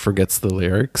completely forgets the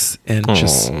lyrics, and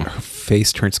just her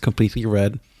face turns completely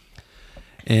red.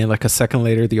 And like a second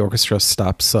later the orchestra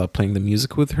stops playing the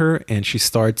music with her, and she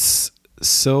starts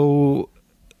so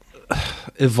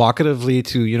evocatively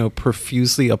to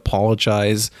profusely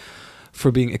apologize for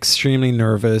being extremely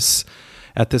nervous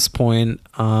at this point.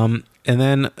 And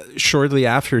then shortly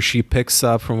after, she picks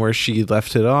up from where she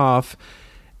left it off,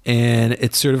 and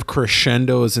it sort of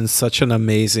crescendos in such an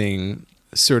amazing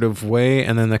sort of way.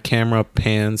 And then the camera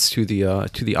pans to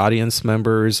the audience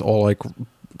members, all like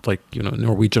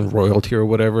Norwegian royalty or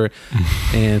whatever,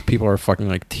 and people are fucking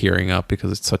like tearing up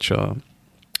because it's such an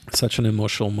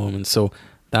emotional moment. So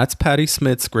that's Patti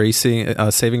Smith's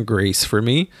saving grace for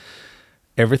me.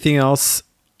 Everything else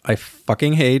I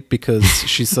fucking hate because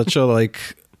she's such a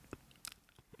like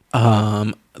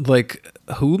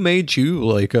who made you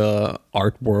like a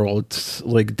art world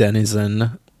like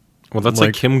denizen? Well, that's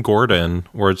like Kim Gordon,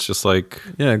 where it's just like,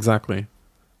 yeah, exactly.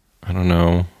 I don't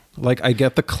know. Like, I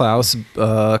get the Klaus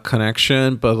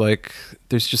connection, but like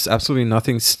there's just absolutely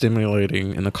nothing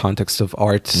stimulating in the context of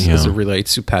art as it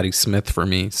relates to Patti Smith for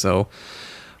me. So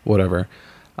whatever.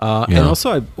 And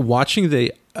also, watching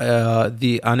the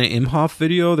Anna Imhoff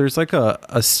video, there's like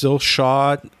a still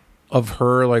shot of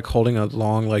her like holding a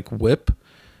long like whip,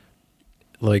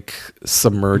 like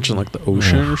submerged in like the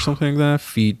ocean or something like that,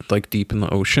 feet like deep in the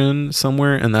ocean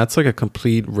somewhere, and that's like a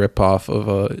complete ripoff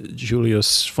of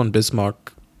Julius von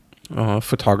Bismarck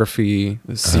photography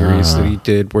series that he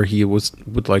did, where he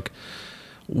would like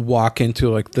walk into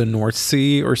like the North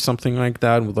Sea or something like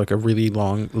that with like a really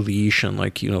long leash and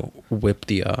like whip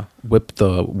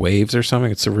the waves or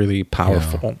something. It's a really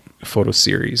powerful photo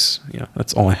series. Yeah,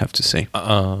 that's all I have to say.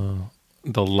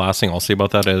 The last thing I'll say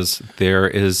about that is there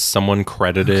is someone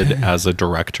credited as a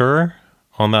director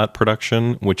on that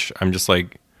production, which I'm just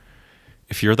like,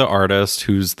 if you're the artist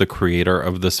who's the creator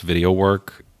of this video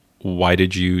work, why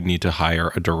did you need to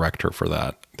hire a director for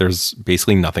that? There's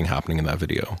basically nothing happening in that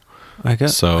video. I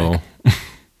guess so.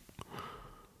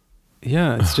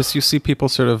 Yeah, it's just you see people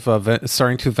sort of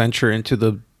starting to venture into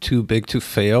the too big to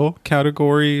fail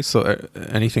category, so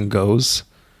anything goes.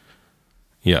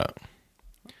 Yeah.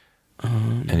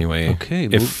 Anyway, okay.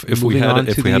 If we had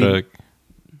a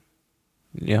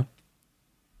yeah.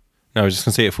 No, I was just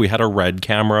gonna say, if we had a red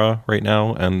camera right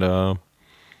now and a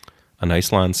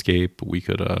nice landscape, we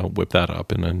could whip that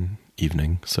up in an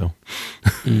evening. So.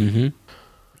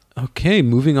 Okay,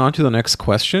 moving on to the next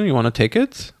question. You want to take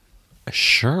it?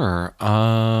 Sure.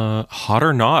 Hot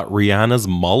or not, Rihanna's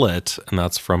mullet, and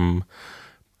that's from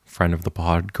friend of the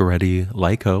pod, Goretti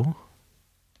Lyko.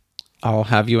 I'll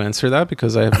have you answer that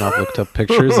because I have not looked up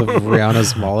pictures of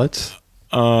Rihanna's mullet.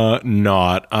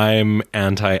 Not. I'm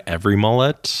anti every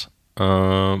mullet.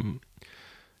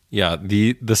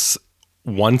 This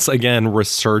once again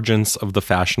resurgence of the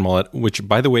fashion mullet, which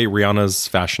by the way, Rihanna's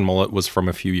fashion mullet was from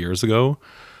a few years ago.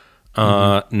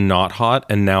 Not hot.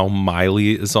 And now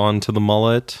Miley is on to the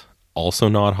mullet. Also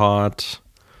not hot.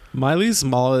 Miley's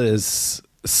mullet is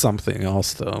something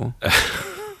else, though.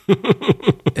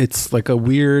 It's like a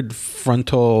weird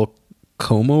frontal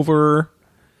comb over.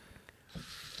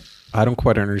 I don't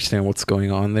quite understand what's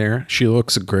going on there. She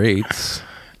looks great.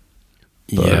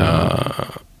 But,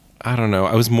 yeah. I don't know.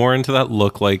 I was more into that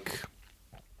look like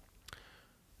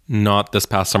not this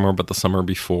past summer, but the summer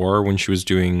before when she was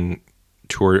doing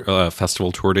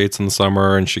festival tour dates in the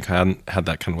summer, and she had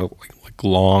that kind of like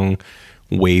long,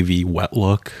 wavy, wet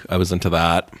look. I was into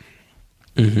that.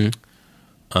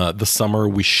 Mm-hmm. The summer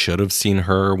we should have seen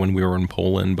her when we were in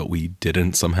Poland, but we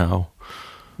didn't somehow.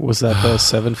 Was that the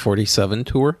 747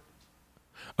 tour?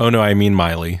 Oh no, I mean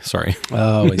Miley. Sorry.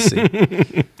 Oh, I see.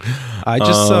 I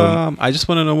just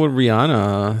want to know what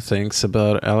Rihanna thinks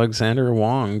about Alexander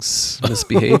Wong's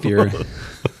misbehavior.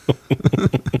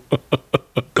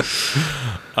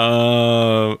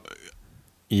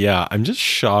 Yeah, I'm just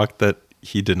shocked that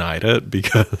he denied it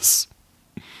because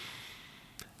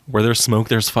where there's smoke,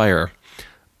 there's fire.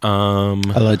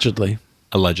 Allegedly.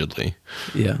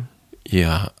 Yeah.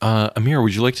 Yeah. Amir,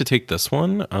 would you like to take this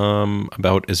one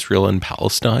about Israel and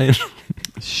Palestine?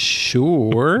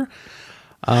 Sure.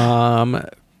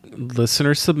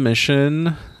 Listener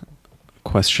submission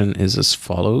question is as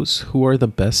follows. Who are the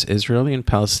best Israeli and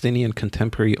Palestinian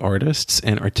contemporary artists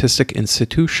and artistic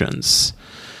institutions?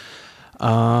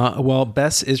 Well,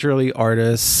 best Israeli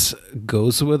artists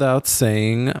goes without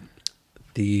saying.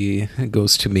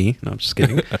 Goes to me. No, I'm just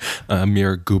kidding.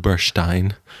 Amir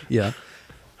Guberstein. Yeah.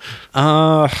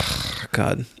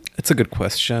 God, it's a good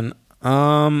question.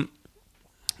 My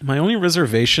only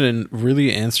reservation in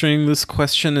really answering this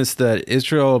question is that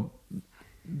Israel,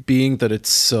 being that it's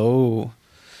so,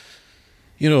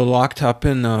 locked up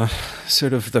in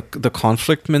sort of the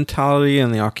conflict mentality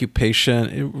and the occupation,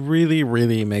 it really,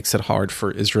 really makes it hard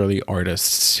for Israeli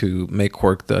artists to make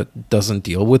work that doesn't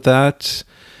deal with that.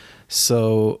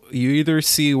 So you either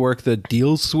see work that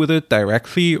deals with it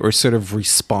directly or sort of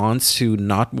responds to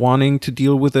not wanting to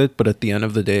deal with it, but at the end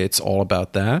of the day, it's all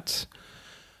about that.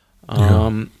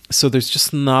 So there's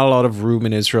just not a lot of room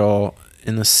in Israel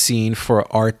in the scene for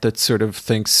art that sort of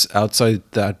thinks outside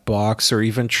that box or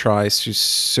even tries to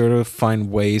sort of find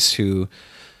ways to,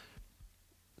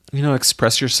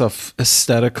 express yourself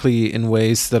aesthetically in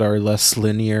ways that are less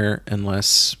linear and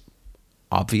less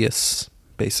obvious.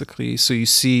 Basically, so you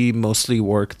see mostly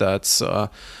work that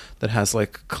has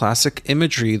like classic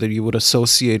imagery that you would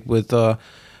associate with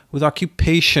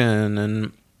occupation,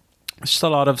 and just a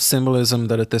lot of symbolism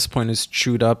that at this point is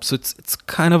chewed up. So it's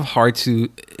kind of hard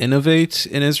to innovate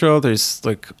in Israel. There's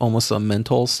like almost a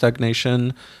mental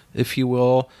stagnation, if you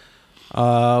will.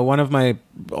 One of my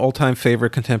all-time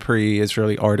favorite contemporary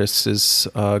Israeli artists is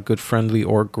good friend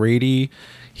Lior Grady.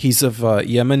 He's of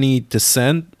Yemeni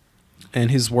descent. And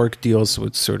his work deals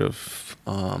with sort of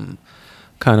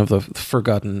kind of the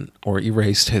forgotten or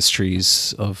erased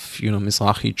histories of,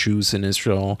 Mizrahi Jews in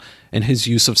Israel. And his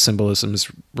use of symbolism is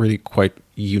really quite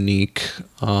unique.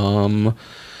 And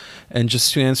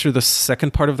just to answer the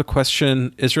second part of the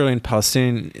question, Israeli and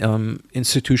Palestinian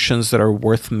institutions that are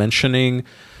worth mentioning,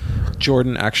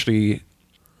 Jordan actually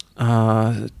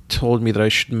told me that I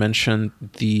should mention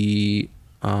the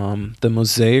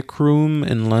Mosaic Room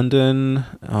in London.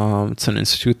 It's an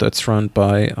institute that's run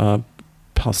by a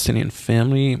Palestinian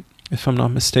family, if I'm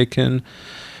not mistaken.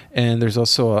 And there's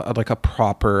also a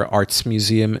proper arts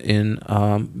museum in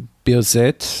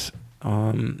Birzeit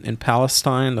in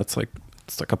Palestine. It's like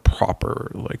a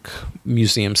proper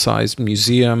museum-sized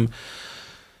museum.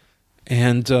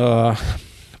 And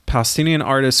Palestinian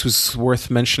artist who's worth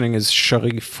mentioning is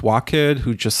Sharif Waked,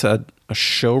 who just had a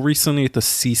show recently at the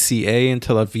CCA in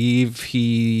Tel Aviv.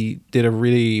 He did a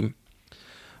really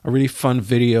fun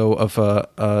video of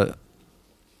a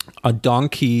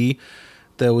donkey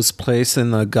that was placed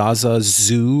in the Gaza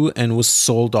zoo and was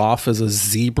sold off as a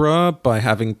zebra by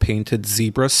having painted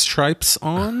zebra stripes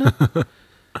on.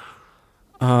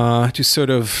 So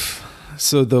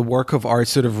the work of art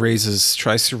sort of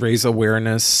tries to raise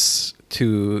awareness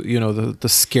to the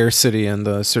scarcity and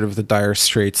the sort of the dire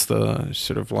straits the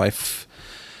sort of life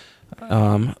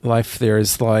there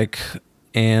is like,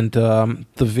 and the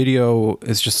video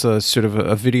is just a sort of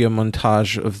a video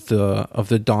montage of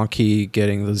the donkey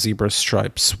getting the zebra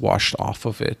stripes washed off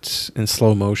of it in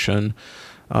slow motion.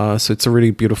 So it's a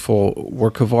really beautiful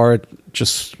work of art,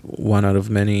 just one out of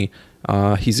many.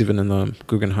 He's even in the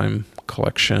Guggenheim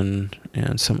collection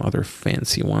and some other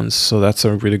fancy ones. So that's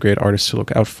a really great artist to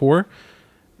look out for.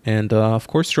 And of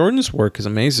course, Jordan's work is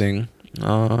amazing.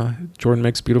 Jordan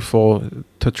makes beautiful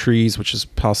tatrees, which is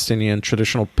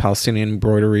traditional Palestinian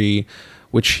embroidery,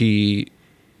 which he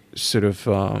sort of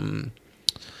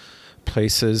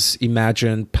places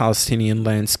imagined Palestinian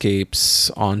landscapes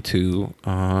onto.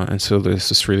 And so there's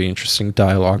this really interesting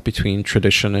dialogue between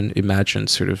tradition and imagined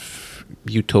sort of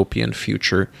utopian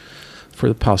future for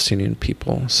the Palestinian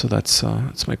people. So that's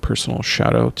my personal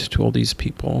shout out to all these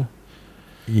people.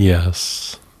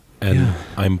 Yes. And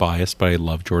I'm biased, but I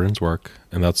love Jordan's work.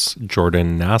 And that's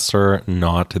Jordan Nasser,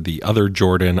 not the other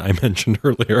Jordan I mentioned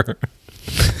earlier.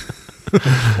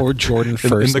 Or Jordan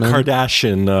Firstman. In the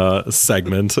Kardashian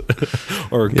segment.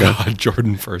 Or God,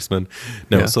 Jordan Firstman.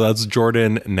 No, so that's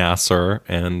Jordan Nasser,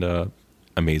 and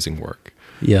amazing work.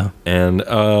 Yeah. And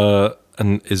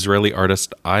an Israeli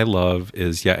artist I love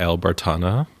is Yael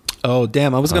Bartana. Oh,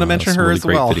 damn. I was going to mention her really as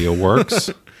well. Great video works.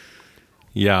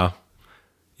 Yeah,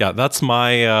 that's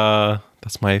my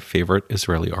favorite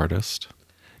Israeli artist.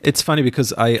 It's funny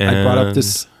because I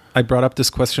brought up this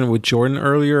question with Jordan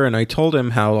earlier, and I told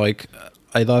him how like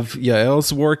I love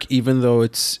Yael's work, even though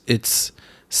it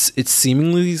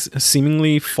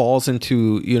seemingly falls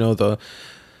into, you know, the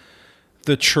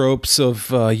tropes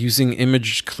of using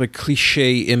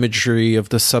cliche imagery of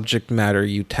the subject matter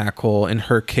you tackle. In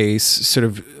her case, sort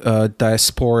of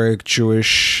diasporic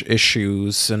Jewish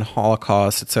issues and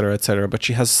Holocaust, etc., etc. But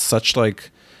she has such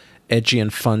like edgy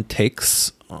and fun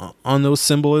takes on those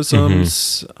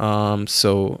symbolisms.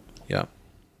 So yeah,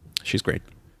 she's great.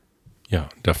 Yeah,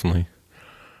 definitely.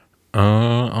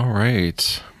 All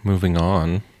right, moving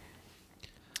on.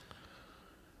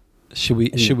 Should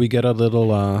we get a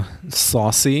little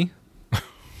saucy?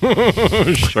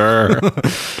 Sure.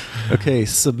 Okay,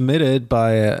 submitted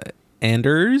by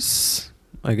Anders,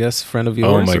 I guess, friend of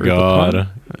yours. Oh my God.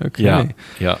 Okay.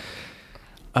 Yeah.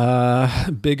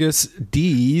 Biggest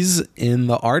D's in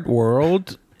the art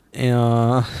world.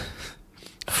 Free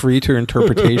to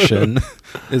interpretation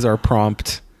is our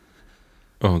prompt.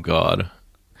 Oh God.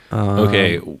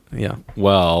 Okay. Yeah.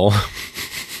 Well,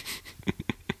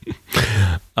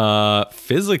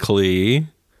 physically,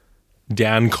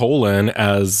 Dan Colin,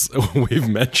 as we've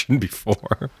mentioned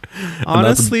before.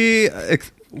 Honestly,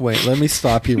 wait, let me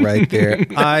stop you right there.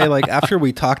 After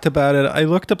we talked about it, I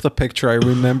looked up the picture. I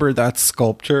remember that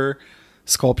sculpture.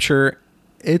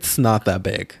 It's not that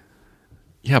big.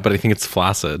 Yeah, but I think it's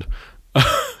flaccid.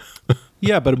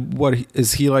 Yeah, but what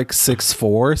is he, like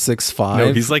 6'4", 6'5"?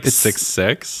 No, he's like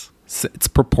 6'6". It's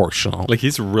proportional. Like,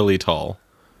 he's really tall.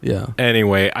 Yeah.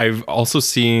 Anyway, I've also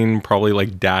seen probably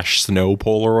like Dash Snow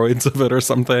Polaroids of it or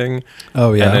something.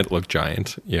 Oh yeah. And it looked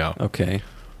giant. Yeah. Okay.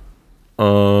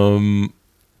 And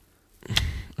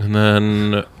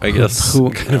then I guess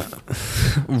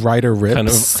Ryder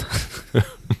Rips.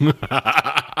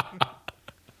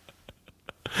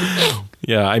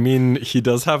 Yeah, I mean, he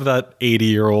does have that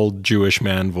 80-year-old Jewish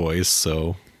man voice,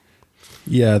 so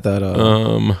yeah, that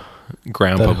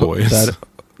grandpa voice.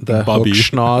 That hook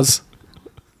schnoz.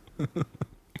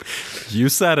 You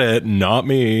said it, not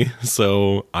me,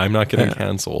 so I'm not getting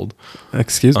canceled.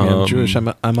 Excuse me, I'm Jewish.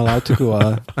 I'm allowed to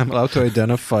go. I'm allowed to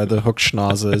identify the hook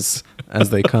schnozzes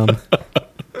as they come.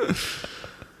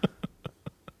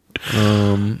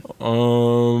 I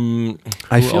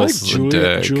feel like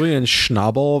Julian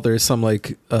Schnabel. There's some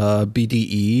like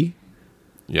BDE.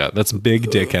 Yeah, that's big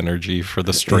dick energy for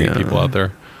the straight people out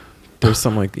there. There's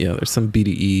some there's some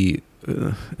BDE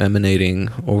emanating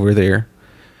over there.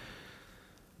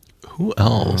 Who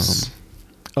else?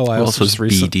 I also just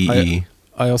BDE.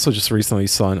 I also just recently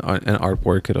saw an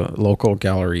artwork at a local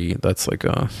gallery that's like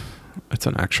it's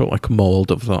an actual like mold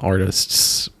of the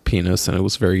artist's penis, and it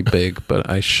was very big, but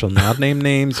I shall not name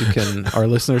names. Our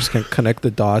listeners can connect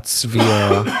the dots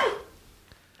via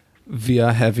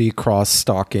heavy cross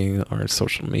stalking our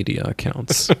social media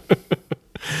accounts.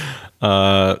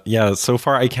 Yeah, so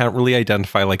far I can't really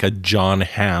identify like a John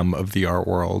Hamm of the art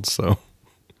world, so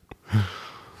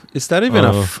is that even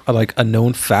a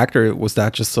known fact, or was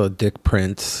that just a dick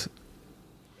print?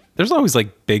 There's always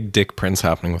like big dick prints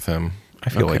happening with him. I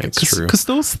feel like it's true. Because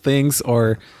those things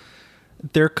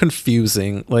they're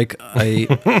confusing. Like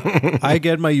I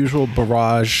get my usual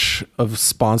barrage of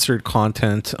sponsored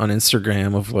content on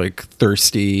Instagram of like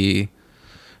thirsty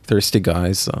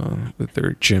guys with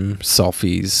their gym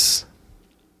selfies.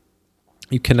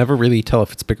 You can never really tell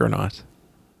if it's big or not.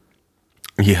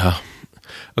 Yeah.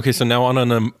 Okay, so now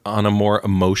on a more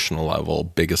emotional level,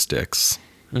 biggest dicks.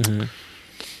 Mm-hmm.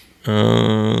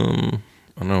 I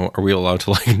don't know. Are we allowed to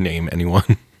like name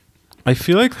anyone? I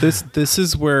feel like this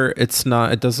is where it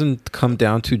doesn't come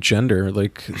down to gender.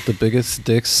 Like the biggest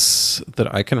dicks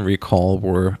that I can recall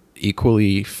were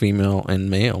equally female and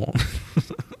male.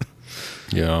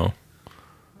 Yeah.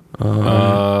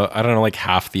 I don't know, like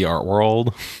half the art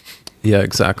world. Yeah,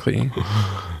 exactly.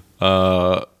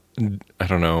 I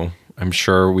don't know. I'm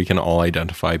sure we can all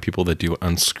identify people that do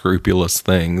unscrupulous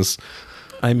things.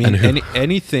 I mean,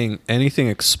 anything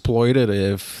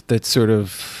exploitative that sort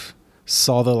of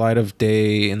saw the light of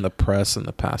day in the press in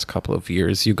the past couple of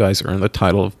years. You guys earned the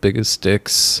title of biggest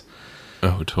dicks.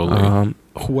 Oh, totally.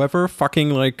 Whoever fucking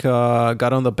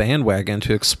got on the bandwagon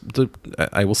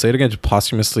I will say it again, to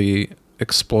posthumously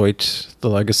exploit the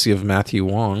legacy of Matthew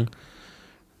Wong.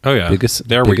 Oh yeah, biggest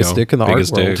dick in the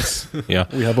biggest art world. dicks. Yeah,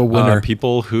 we have a winner.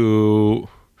 People who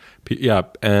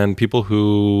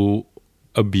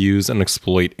abuse and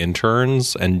exploit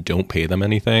interns and don't pay them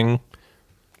anything.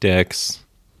 Dicks.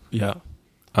 Yeah.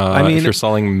 I mean, if you're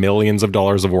selling millions of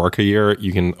dollars of work a year,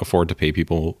 you can afford to pay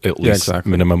people at least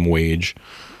minimum wage.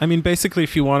 I mean, basically,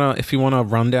 if you want a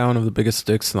rundown of the biggest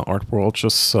dicks in the art world,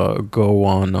 just go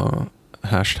on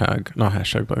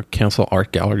cancel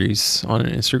art galleries on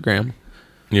Instagram.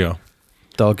 Yeah.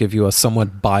 They'll give you a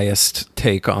somewhat biased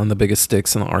take on the biggest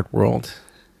dicks in the art world.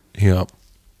 Yeah.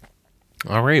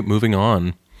 All right, moving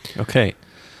on. Okay.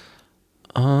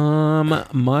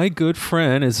 My good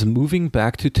friend is moving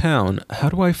back to town. How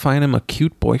do I find him a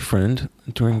cute boyfriend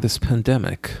during this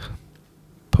pandemic?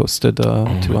 Posted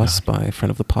to us by a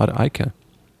friend of the pod, Ika.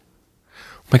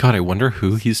 Oh my God, I wonder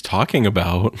who he's talking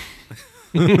about.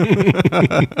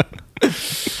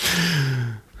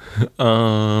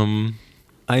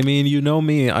 I mean, you know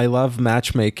me. I love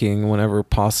matchmaking whenever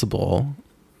possible.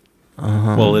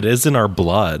 Well, it is in our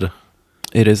blood.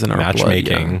 It is in our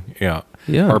matchmaking. Blood, yeah.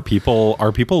 Yeah. Our people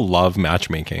love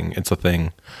matchmaking. It's a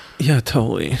thing. Yeah,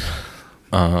 totally.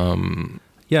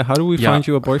 Yeah, how do we find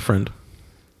you a boyfriend?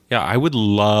 Yeah, I would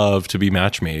love to be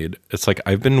matchmade. It's like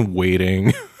I've been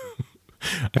waiting.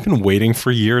 I've been waiting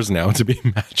for years now to be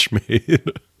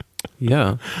matchmade.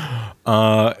 Yeah.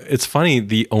 It's funny.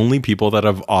 The only people that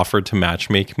have offered to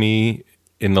matchmake me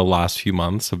in the last few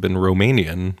months have been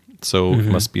Romanian. So it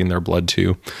must be in their blood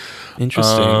too.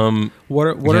 Interesting.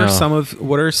 What are some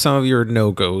of your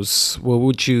no-goes? What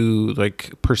would you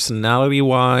like, personality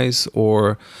wise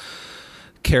or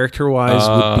character wise,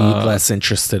 would be less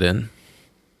interested in?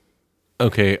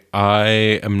 Okay,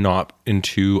 I am not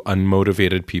into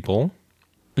unmotivated people.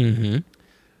 Mm-hmm.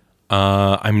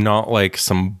 I'm not like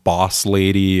some boss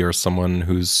lady or someone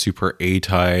who's super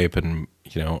A-type and,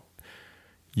 you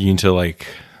need to like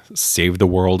save the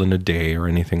world in a day or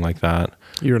anything like that.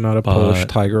 You're not a Polish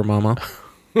tiger mama.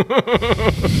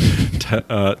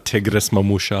 Tigris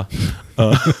mamusha.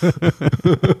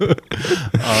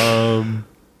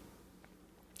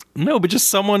 No, but just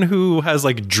someone who has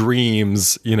like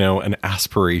dreams, and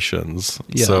aspirations.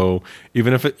 Yeah. So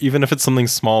even if it's something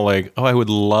small, like, oh, I would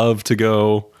love to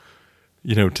go,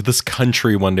 to this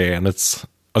country one day, and it's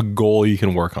a goal you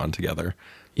can work on together.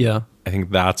 Yeah. I think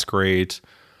that's great.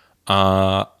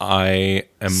 I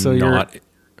am not.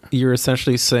 You're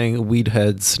essentially saying weed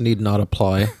heads need not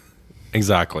apply.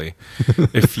 Exactly.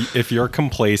 if you're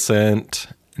complacent,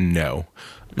 no.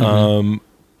 Mm-hmm.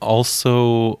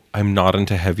 Also, I'm not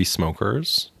into heavy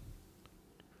smokers.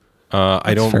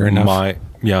 I don't mind.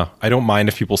 Yeah, I don't mind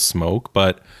if people smoke,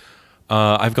 but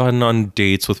I've gotten on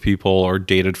dates with people or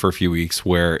dated for a few weeks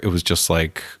where it was just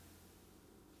like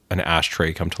an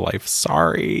ashtray come to life.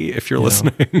 Sorry if you're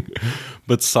listening.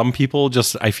 But some people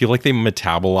I feel like they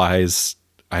metabolize,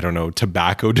 I don't know,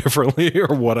 tobacco differently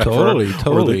or whatever.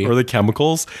 Totally. Or the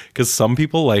chemicals. Because some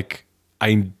people, like,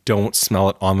 I don't smell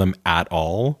it on them at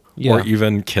all. Yeah. Or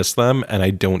even kiss them and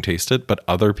I don't taste it. But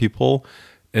other people,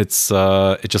 it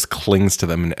just clings to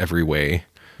them in every way.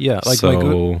 Yeah. Like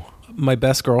my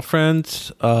best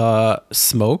girlfriend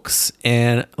smokes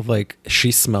and like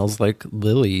she smells like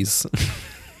lilies.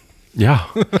 Yeah.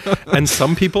 And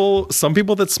some people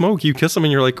that smoke, you kiss them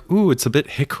and you're like, ooh, it's a bit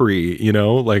hickory,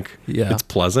 it's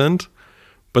pleasant.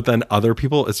 But then other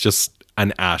people, it's just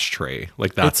an ashtray.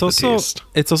 Like that's the taste.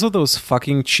 It's also those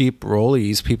fucking cheap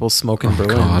rollies people smoke in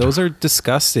Berlin. God. Those are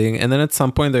disgusting. And then at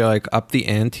some point they like up the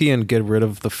ante and get rid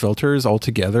of the filters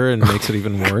altogether and makes it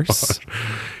even worse. God.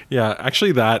 Yeah,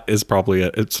 actually that is probably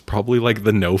it. It's probably like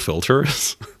the no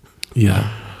filters.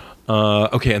 Yeah.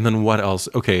 Okay, and then what else?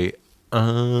 Okay.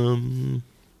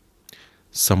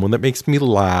 Someone that makes me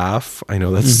laugh. I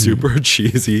know that's super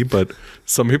cheesy, but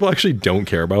some people actually don't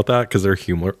care about that because they're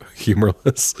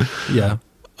humorless. Yeah.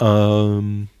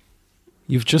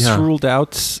 You've just ruled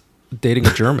out dating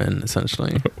a German,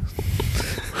 essentially.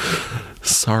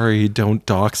 Sorry, don't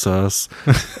dox us.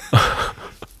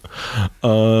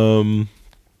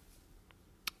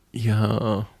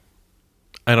 Yeah.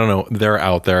 I don't know. They're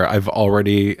out there. I've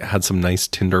already had some nice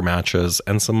Tinder matches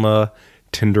and some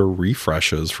Tinder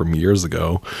refreshes from years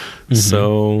ago.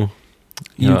 So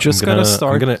you just gotta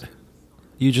start.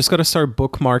 You just gotta start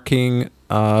bookmarking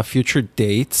future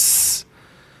dates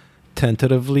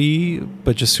tentatively,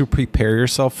 but just to prepare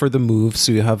yourself for the move,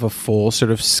 so you have a full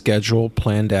sort of schedule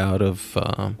planned out of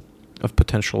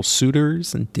potential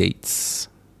suitors and dates.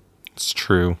 It's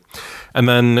true. And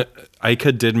then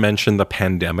Aika did mention the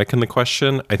pandemic in the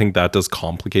question. I think that does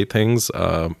complicate things.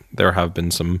 There have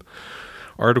been some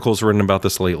articles written about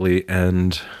this lately,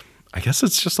 and I guess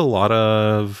it's just a lot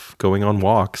of going on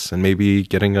walks and maybe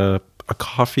getting a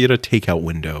coffee at a takeout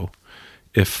window,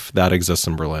 if that exists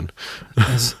in Berlin.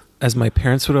 As my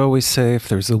parents would always say, if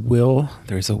there's a will,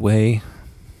 there's a way.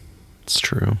 It's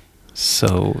true.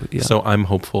 So, yeah. So I'm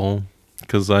hopeful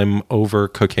because I'm over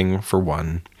cooking for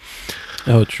one.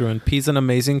 Oh, true. And P's an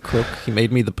amazing cook. He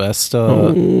made me the best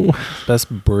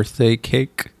birthday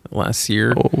cake last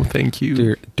year. Oh, thank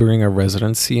you. During a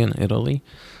residency in Italy.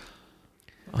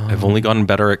 I've only gotten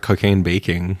better at cooking and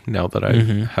baking now that I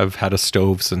have had a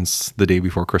stove since the day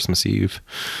before Christmas Eve.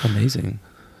 Amazing.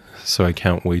 So I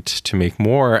can't wait to make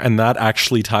more. And that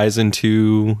actually ties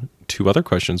into 2 other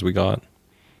questions we got.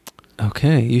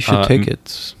 Okay, you should take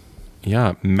it.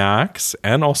 Yeah, Max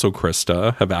and also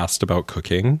Krista have asked about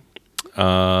cooking.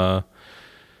 They've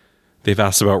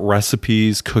asked about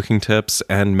recipes, cooking tips,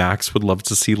 and Max would love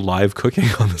to see live cooking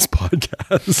on this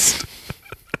podcast.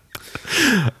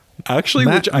 Actually,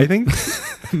 which I think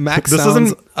Max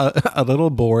sounds a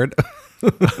little bored.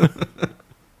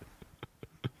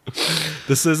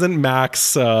 This isn't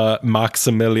Max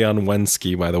Maximilian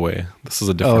Wensky, by the way. This is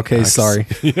a different Max. Sorry.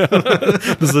 Yeah,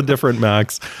 this is a different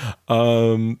Max.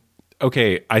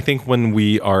 Okay, I think when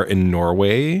we are in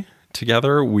Norway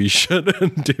together, we should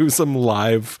do some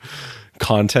live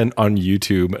content on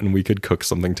YouTube and we could cook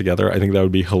something together. I think that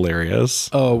would be hilarious.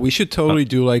 Oh, we should totally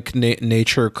do like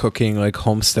nature cooking, like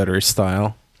homesteader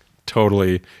style.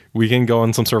 Totally. We can go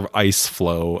on some sort of ice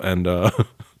floe and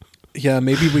yeah,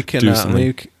 maybe we can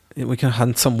we can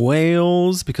hunt some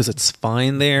whales because it's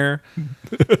fine there.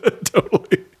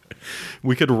 Totally.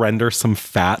 We could render some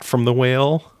fat from the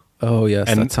whale. Oh, yes.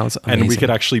 That sounds amazing. And we could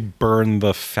actually burn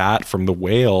the fat from the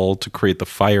whale to create the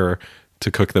fire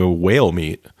to cook the whale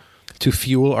meat. To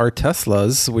fuel our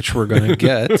Teslas, which we're going to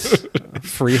get.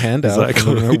 Free handout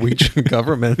from the Norwegian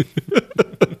government.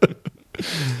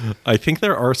 I think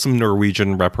there are some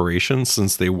Norwegian reparations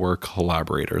since they were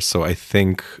collaborators. So I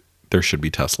think there should be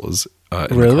Teslas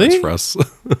in the cards for us.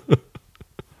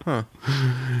 Huh.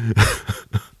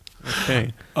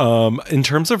 Okay. In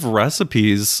terms of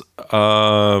recipes,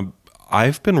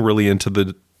 I've been really into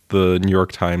the New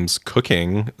York Times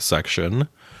cooking section.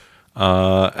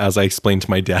 As I explained to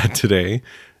my dad today,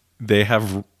 they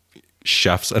have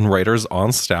chefs and writers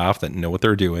on staff that know what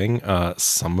they're doing.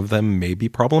 Some of them may be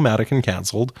problematic and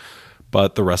canceled,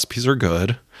 but the recipes are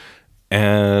good.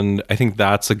 And I think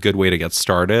that's a good way to get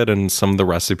started. And some of the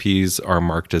recipes are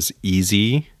marked as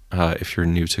easy if you're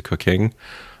new to cooking.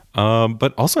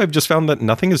 But also I've just found that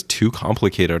nothing is too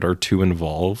complicated or too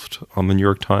involved on the New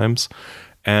York Times.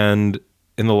 And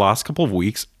in the last couple of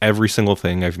weeks, every single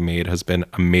thing I've made has been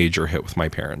a major hit with my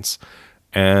parents.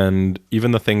 And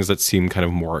even the things that seem kind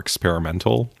of more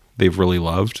experimental, they've really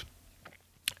loved.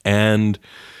 And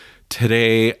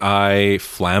today I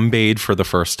flambéed for the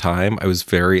first time. I was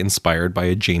very inspired by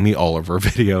a Jamie Oliver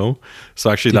video.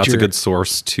 So actually that's a good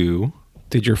source too.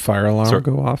 Did your fire alarm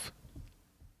go off?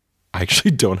 I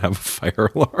actually don't have a fire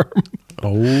alarm.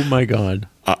 Oh my God.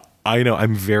 I know.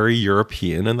 I'm very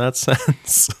European in that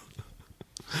sense.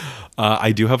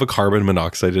 I do have a carbon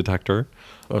monoxide detector.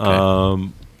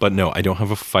 Okay. But no, I don't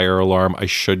have a fire alarm. I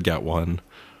should get one.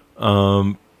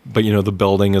 But you know, the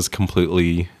building is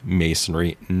completely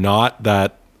masonry. Not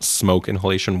that smoke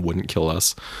inhalation wouldn't kill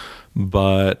us,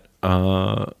 but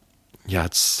yeah,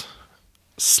 it's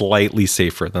slightly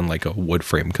safer than like a wood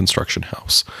frame construction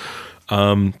house.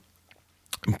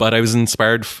 But I was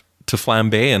inspired to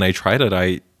flambe, and I tried it.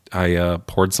 I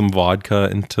poured some vodka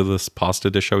into this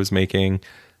pasta dish I was making,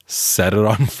 set it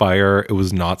on fire. It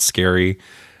was not scary,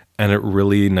 and it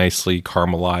really nicely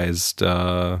caramelized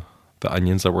the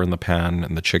onions that were in the pan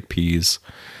and the chickpeas.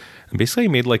 And basically I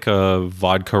made like a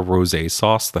vodka rosé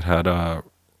sauce that had a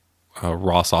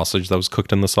raw sausage that was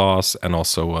cooked in the sauce and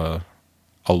also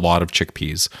a lot of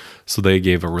chickpeas. So they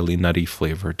gave a really nutty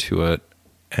flavor to it.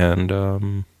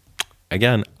 And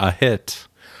again, a hit.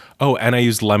 Oh, and I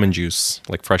used lemon juice,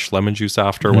 like fresh lemon juice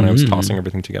after when I was tossing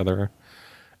everything together.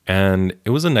 And it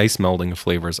was a nice melding of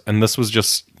flavors. And this was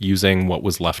just using what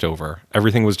was left over.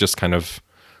 Everything was just kind of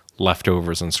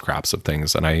leftovers and scraps of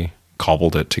things. And I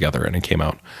cobbled it together and it came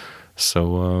out.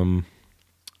 So,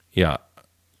 yeah,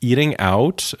 eating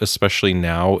out, especially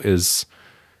now, is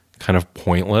kind of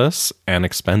pointless and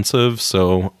expensive.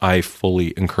 So I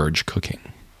fully encourage cooking.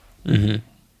 Mm-hmm.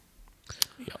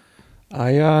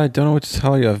 I don't know what to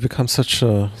tell you. I've become such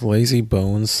a lazy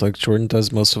bones. Like Jordan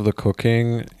does most of the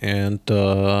cooking, and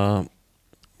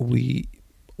we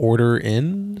order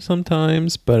in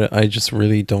sometimes, but I just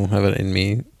really don't have it in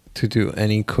me to do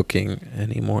any cooking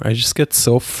anymore. I just get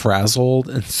so frazzled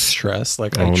and stressed.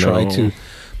 Like I tried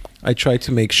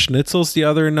to make schnitzels the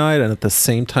other night, and at the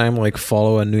same time like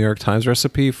follow a New York Times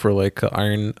recipe for like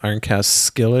iron cast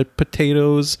skillet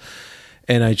potatoes.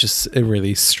 And it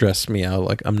really stressed me out.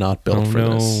 Like, I'm not built for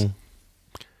this.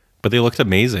 But they looked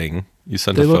amazing. You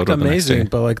sent a photo the next day. They looked amazing,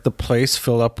 but like the place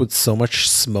filled up with so much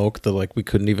smoke that like we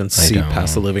couldn't even see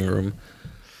past the living room.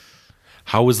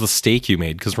 How was the steak you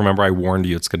made? Because remember, I warned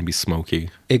you it's going to be smoky.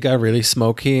 It got really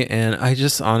smoky, and I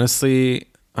just honestly,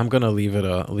 I'm going to leave it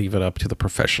up to the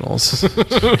professionals.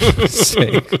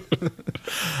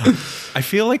 I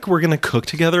feel like we're going to cook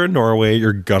together in Norway.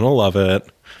 You're going to love it.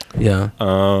 Yeah.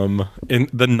 In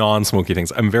the non-smoky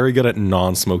things. I'm very good at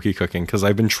non-smoky cooking because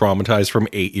I've been traumatized from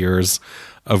 8 years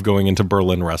of going into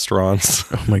Berlin restaurants.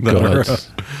 Oh my God.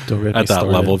 At that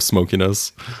level of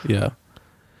smokiness. Yeah.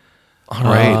 All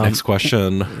right. Next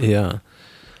question. Yeah.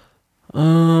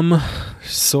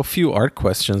 So few art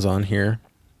questions on here.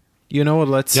 You know what?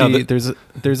 Let's see. There's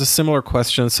a similar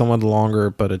question, somewhat longer,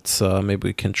 but it's maybe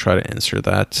we can try to answer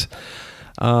that.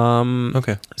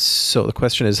 Okay. So the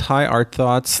question is, hi, Art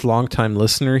Thoughts, long-time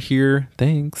listener here.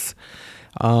 Thanks.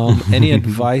 Any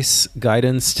advice,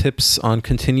 guidance, tips on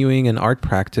continuing an art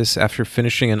practice after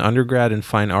finishing an undergrad in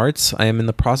fine arts? I am in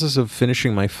the process of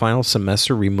finishing my final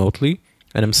semester remotely,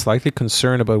 and I'm slightly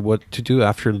concerned about what to do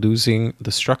after losing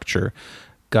the structure,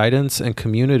 guidance, and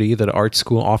community that art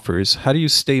school offers. How do you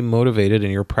stay motivated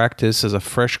in your practice as a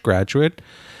fresh graduate?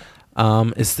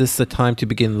 Is this the time to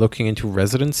begin looking into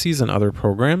residencies and other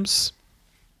programs?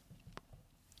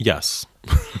 Yes.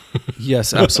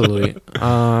 Yes, absolutely.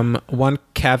 One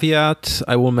caveat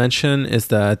I will mention is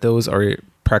that those are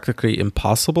practically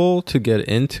impossible to get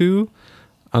into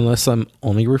unless I'm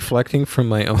only reflecting from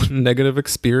my own negative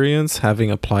experience, having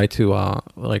applied to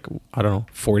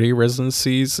 40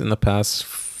 residencies in the past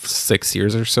 6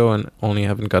 years or so, and only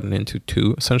haven't gotten into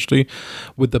 2, essentially,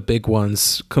 with the big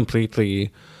ones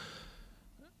completely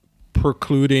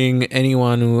precluding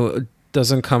anyone who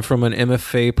doesn't come from an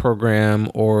MFA program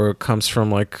or comes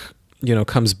from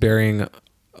comes bearing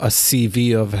a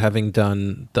CV of having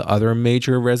done the other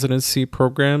major residency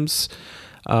programs.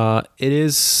 It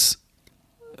is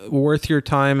worth your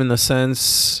time in the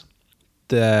sense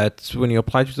that when you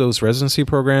apply to those residency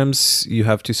programs, you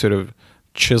have to sort of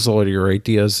chisel your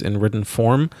ideas in written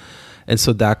form. And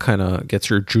so that kind of gets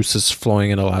your juices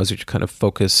flowing and allows you to kind of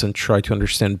focus and try to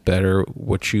understand better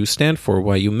what you stand for,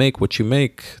 why you make what you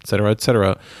make, et cetera, et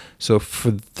cetera. So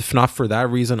if not for that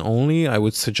reason only, I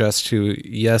would suggest to,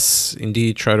 yes,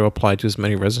 indeed, try to apply to as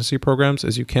many residency programs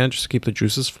as you can just to keep the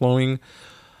juices flowing.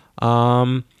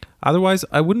 Otherwise,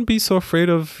 I wouldn't be so afraid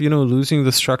of, losing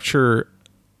the structure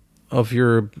of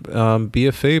your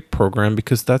BFA program,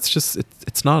 because that's just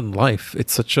it's not life.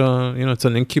 It's such a it's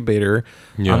an incubator,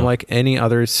 unlike any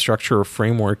other structure or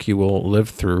framework you will live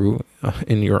through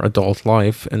in your adult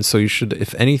life. And so you should,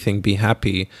 if anything, be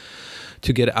happy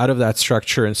to get out of that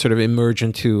structure and sort of emerge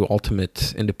into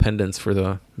ultimate independence for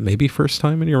the maybe first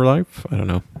time in your life. I don't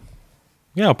know.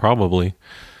 Yeah, probably.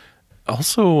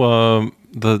 Also,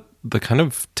 the kind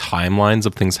of timelines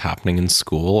of things happening in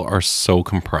school are so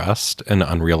compressed and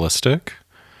unrealistic.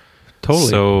 Totally.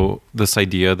 So this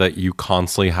idea that you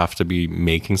constantly have to be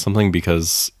making something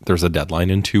because there's a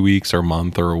deadline in 2 weeks or a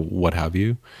month or what have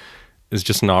you is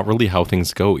just not really how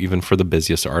things go, even for the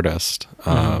busiest artist.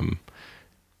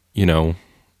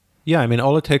 Yeah, I mean,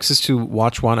 all it takes is to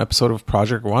watch one episode of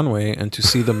Project Runway and to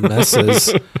see the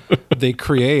messes they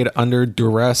create under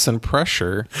duress and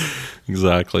pressure.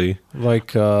 Exactly.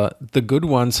 Like the good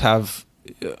ones have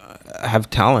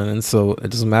talent, and so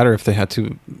it doesn't matter if they had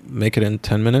to make it in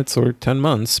 10 minutes or 10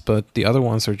 months, but the other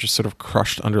ones are just sort of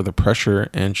crushed under the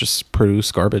pressure and just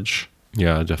produce garbage.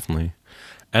 Yeah, definitely.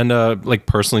 And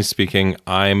personally speaking,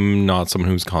 I'm not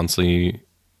someone who's constantly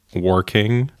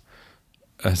working,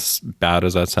 as bad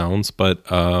as that sounds, but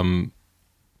I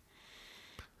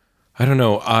don't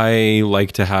know. I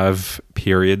like to have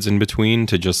periods in between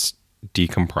to just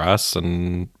decompress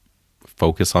and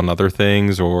focus on other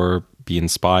things or be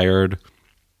inspired.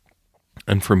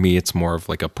 And for me, it's more of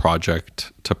like a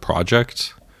project to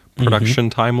project production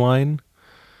timeline.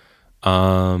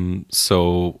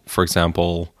 So for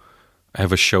example, I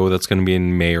have a show that's going to be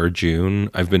in May or June.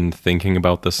 I've been thinking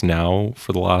about this now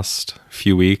for the last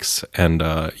few weeks, and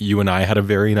you and I had a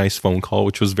very nice phone call,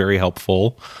 which was very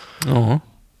helpful. Oh,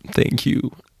 thank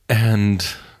you. And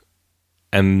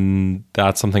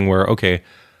that's something where, okay,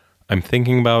 I'm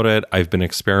thinking about it. I've been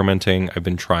experimenting. I've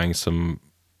been trying some,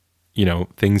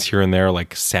 things here and there,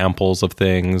 like samples of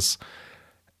things.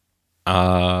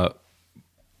 But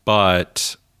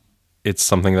it's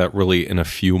something that really in a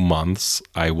few months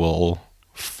I will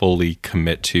fully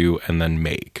commit to and then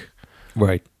make.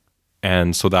 Right.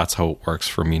 And so that's how it works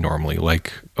for me normally.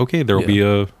 Like, okay, there'll be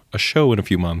a show in a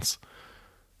few months.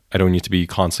 I don't need to be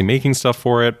constantly making stuff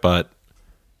for it, but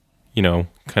kind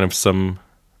of some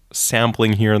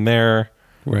sampling here and there.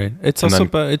 Right. It's also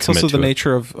the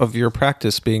nature of your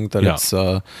practice being that it's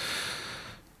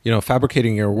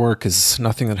fabricating your work is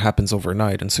nothing that happens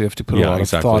overnight, and so you have to put a lot of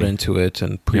thought into it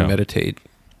and premeditate.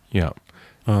 Yeah.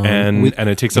 And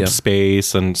it takes up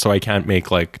space, and so I can't make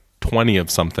like 20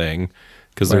 of something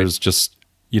because there's just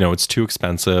it's too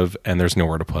expensive and there's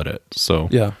nowhere to put it. So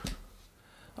yeah.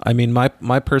 I mean,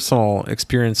 my personal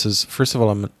experience is, first of all,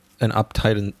 I'm an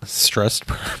uptight and stressed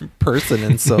person,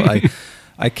 and so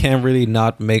I can't really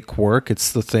not make work.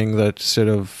 It's the thing that sort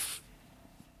of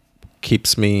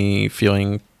keeps me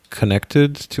feeling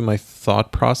connected to my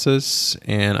thought process,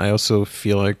 and I also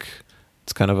feel like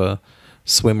it's kind of a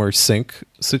swim or sink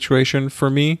situation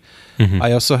for me. Mm-hmm.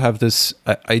 I also have this,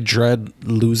 I dread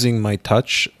losing my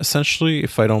touch, essentially.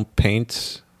 If I don't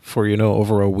paint for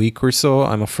over a week or so,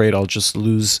 I'm afraid I'll just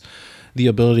lose the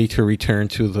ability to return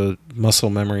to the muscle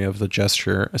memory of the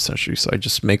gesture, essentially. So I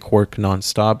just make work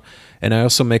nonstop, and I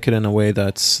also make it in a way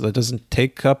that doesn't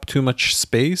take up too much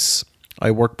space.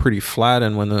 I work pretty flat,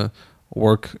 and when the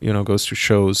work goes to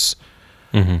shows,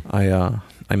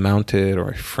 I mount it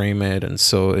or I frame it, and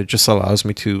so it just allows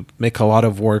me to make a lot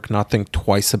of work, not think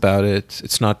twice about it.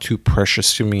 It's not too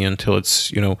precious to me until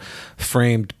it's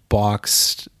framed,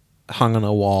 boxed, hung on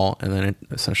a wall, and then it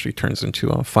essentially turns into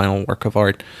a final work of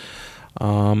art.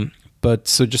 But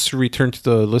so just to return to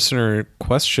the listener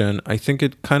question, I think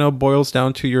it kind of boils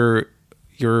down to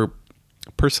your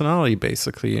personality,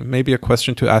 basically. Maybe a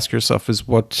question to ask yourself is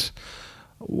what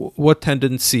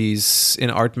tendencies in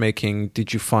art making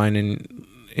did you find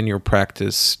in your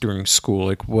practice during school?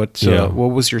 Like what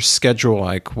was your schedule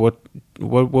like? What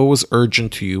was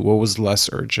urgent to you? What was less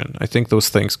urgent? I think those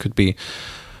things could be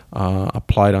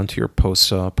applied onto your post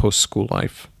school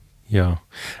life. Yeah.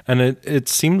 And it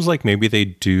seems like maybe they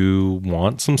do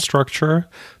want some structure.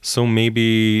 So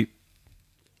maybe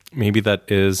that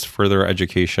is further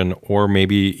education, or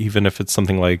maybe even if it's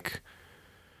something like,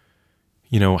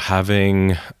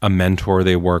 having a mentor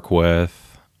they work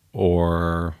with,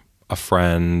 or a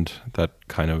friend that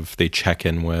kind of they check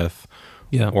in with,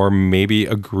 or maybe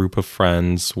a group of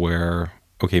friends where,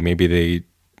 okay, maybe they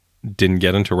didn't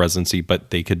get into residency, but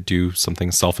they could do something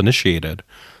self-initiated.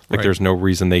 Like there's no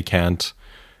reason they can't,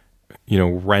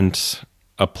 rent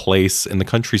a place in the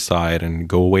countryside and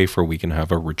go away for a week and have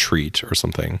a retreat or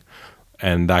something.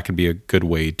 And that could be a good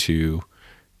way to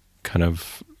kind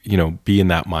of, be in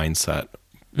that mindset,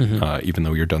 even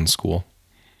though you're done school.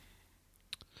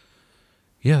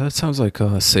 Yeah, that sounds like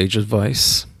sage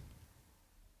advice.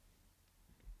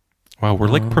 Wow, we're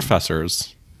like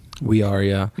professors. We are,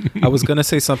 yeah. I was going to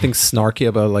say something snarky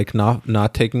about like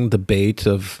not taking the bait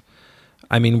of,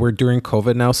 I mean, we're during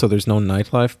COVID now, so there's no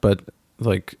nightlife, but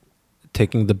like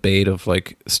taking the bait of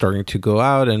like starting to go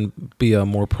out and be a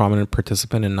more prominent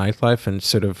participant in nightlife, and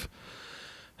sort of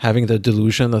having the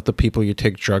delusion that the people you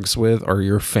take drugs with are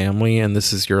your family, and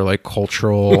this is your like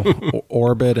cultural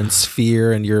orbit and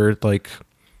sphere, and you're like,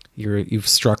 you've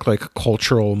struck like a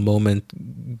cultural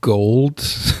moment gold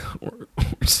or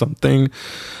something.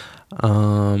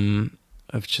 I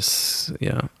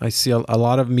see a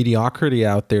lot of mediocrity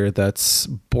out there that's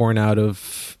born out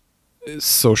of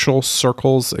social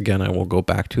circles. Again, I will go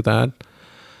back to that.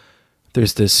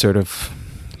 There's this sort of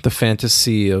the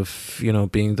fantasy of,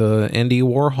 being the Andy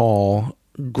Warhol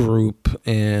group,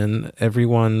 and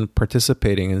everyone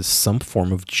participating is some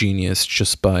form of genius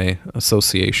just by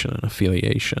association and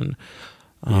affiliation.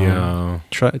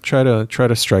 Try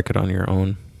to strike it on your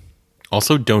own.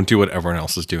 Also, don't do what everyone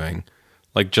else is doing.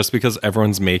 Like, just because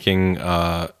everyone's making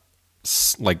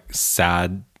like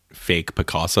sad fake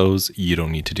Picassos, you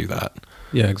don't need to do that.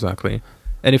 Yeah, exactly.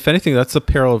 And if anything, that's the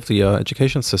peril of the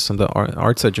education system, the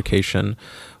arts education,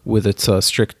 with its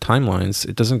strict timelines.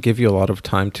 It doesn't give you a lot of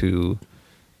time to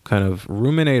kind of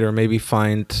ruminate, or maybe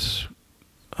find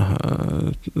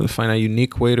a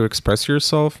unique way to express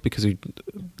yourself, because you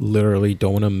literally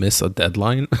don't want to miss a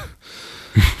deadline.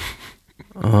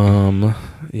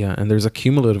 Yeah, and there's a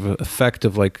cumulative effect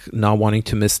of like not wanting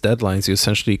to miss deadlines. You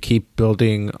essentially keep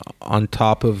building on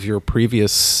top of your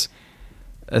previous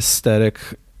aesthetic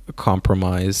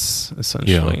compromise,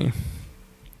 essentially. Yeah.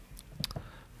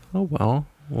 Oh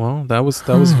well, that was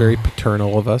very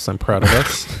paternal of us. I'm proud of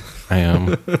us. I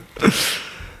am.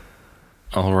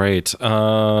 All right.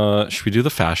 Should we do the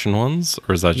fashion ones,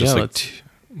 or is that just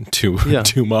too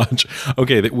much?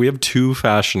 Okay, we have 2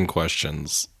 fashion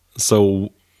questions.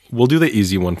 So we'll do the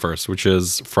easy one first, which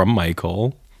is from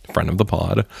Michael, friend of the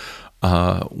pod.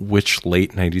 Which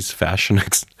late 90s fashion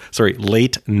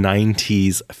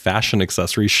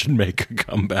accessory should make a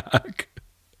comeback?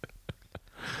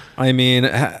 I mean,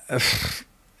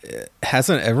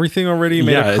 hasn't everything already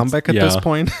made a comeback at this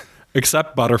point?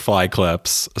 Except butterfly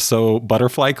clips. So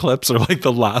butterfly clips are like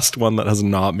the last one that has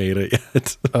not made it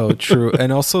yet. Oh, true.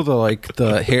 And also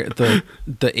the hair,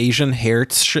 the Asian hair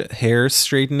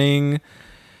straightening.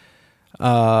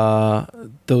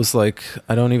 Those like,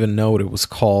 I don't even know what it was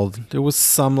called. There was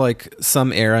some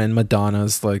era in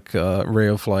Madonna's like Ray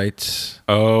of Light.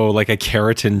 Oh, like a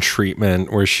keratin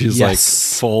treatment where she's like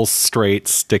full straight,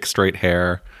 stick straight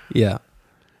hair. Yeah.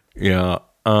 Yeah.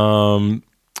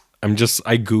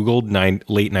 I Googled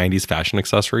late 90s fashion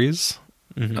accessories,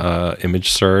 image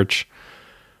search.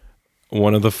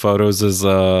 One of the photos is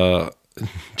Sarah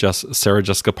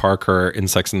Jessica Parker in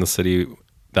Sex and the City,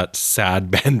 that sad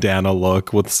bandana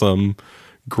look with some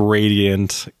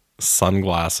gradient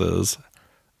sunglasses.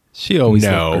 She always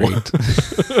looked great.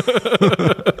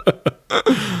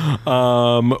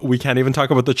 We can't even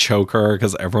talk about the choker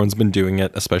because everyone's been doing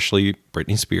it, especially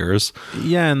Britney Spears.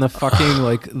 Yeah, and the fucking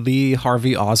like Lee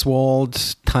Harvey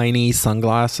Oswald tiny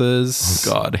sunglasses.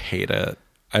 Oh God, hate it.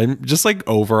 I'm just like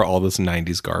over all this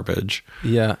 90s garbage.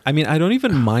 Yeah, I mean, I don't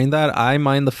even mind that. I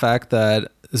mind the fact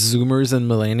that Zoomers and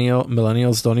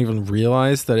millennials don't even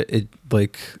realize that it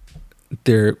like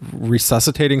they're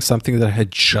resuscitating something that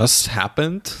had just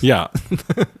happened. Yeah.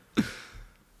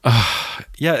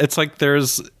 Yeah, it's like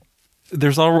there's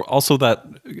also that,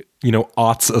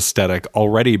 aughts aesthetic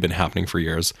already been happening for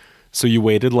years. So you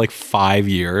waited like 5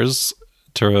 years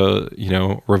to,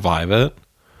 revive it.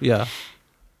 Yeah.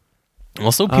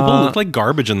 Also, people looked like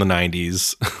garbage in the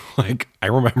 90s. Like, I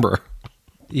remember.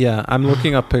 Yeah, I'm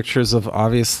looking up pictures of,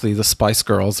 obviously, the Spice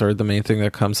Girls are the main thing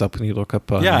that comes up when you look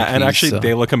up. Yeah, and actually,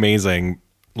 they look amazing.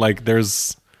 Like,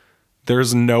 there's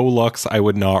no looks I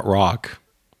would not rock.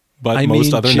 But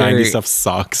most other 90s stuff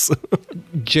sucks.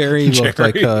 Jerry looked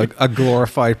like a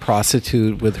glorified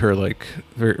prostitute with her, like,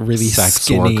 really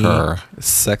skinny...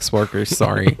 Sex worker,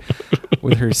 sorry.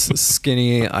 With her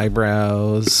skinny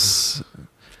eyebrows.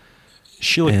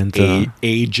 She looked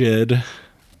aged.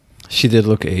 She did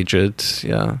look aged,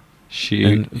 yeah. She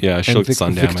looked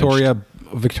sun damaged.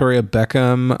 Victoria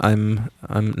Beckham, I'm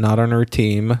not on her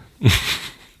team.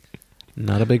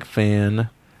 Not a big fan.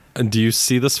 Do you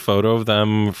see this photo of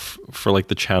them for like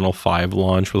the Channel 5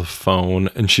 launch with a phone,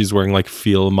 and she's wearing like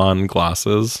Fielmann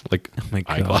glasses, like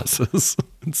eyeglasses?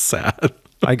 It's sad.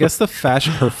 I guess her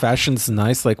fashion's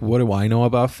nice. Like, what do I know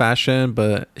about fashion?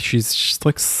 But she's just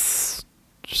like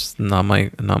just not my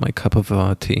cup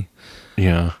of tea.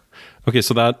 Yeah. Okay,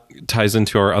 so that ties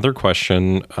into our other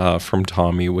question from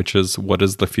Tommy, which is, what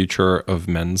is the future of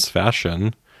men's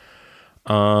fashion?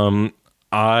 I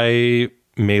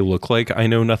may look like I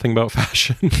know nothing about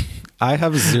fashion. I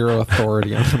have zero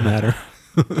authority on the matter.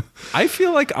 I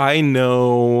feel like I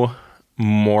know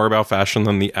more about fashion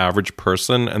than the average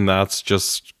person, and that's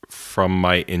just from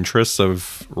my interests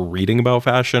of reading about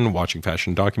fashion, watching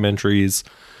fashion documentaries,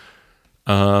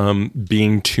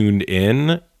 being tuned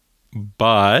in.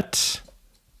 But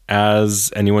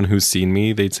as anyone who's seen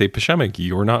me, they'd say, Pashemek,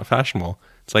 you're not fashionable.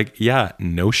 It's like, yeah,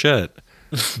 no shit.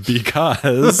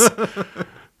 Because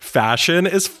fashion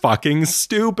is fucking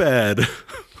stupid.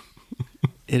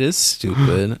 It is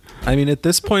stupid. I mean, at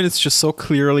this point, it's just so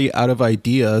clearly out of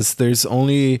ideas. There's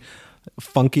only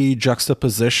funky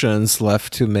juxtapositions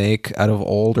left to make out of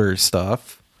older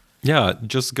stuff. Yeah,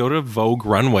 just go to Vogue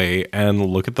Runway and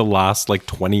look at the last like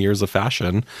 20 years of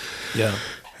fashion. Yeah.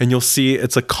 And you'll see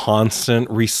it's a constant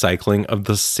recycling of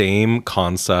the same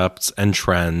concepts and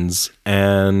trends.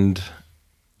 And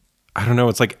I don't know,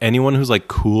 it's like anyone who's like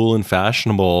cool and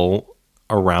fashionable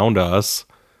around us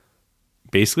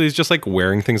basically is just like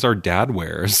wearing things our dad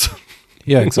wears.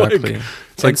 Yeah, exactly.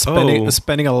 It's like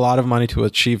spending a lot of money to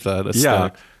achieve that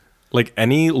aesthetic. Yeah. Like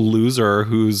any loser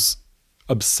who's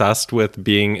obsessed with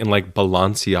being in like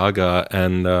Balenciaga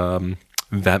and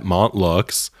Vetements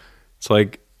looks, it's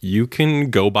like, you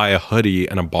can go buy a hoodie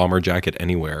and a bomber jacket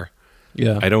anywhere.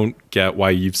 Yeah. I don't get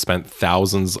why you've spent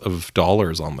thousands of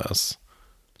dollars on this.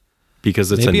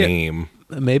 because it's a name.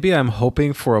 Maybe I'm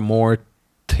hoping for a more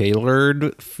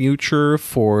tailored future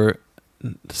for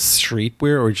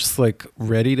streetwear, or just like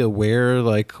ready to wear,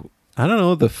 like, I don't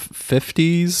know, the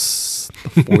 50s,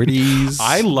 the 40s.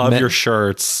 I love your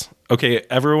shirts. Okay,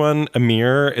 everyone,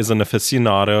 Amir is an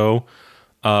aficionado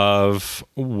of,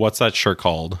 what's that shirt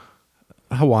called?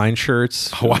 Hawaiian shirts.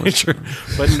 Hawaiian shirt.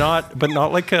 But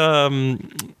not like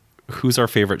who's our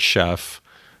favorite chef?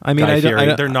 I mean,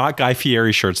 they're not Guy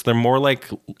Fieri shirts. They're more like,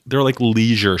 they're like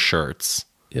leisure shirts.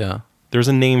 Yeah. There's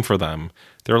a name for them.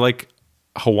 They're like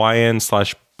Hawaiian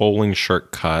 / bowling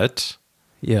shirt cut.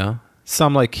 Yeah.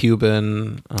 Some like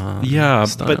Cuban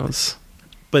styles.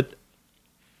 But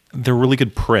they're really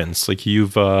good prints. Like,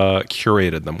 you've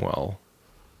curated them well.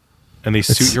 And they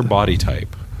suit your body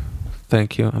type.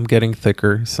 Thank you. I'm getting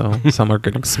thicker, so some are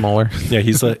getting smaller. Yeah,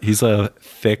 he's a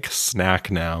thick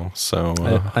snack now. So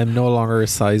I'm no longer a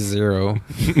size 0.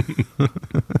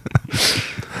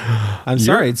 I'm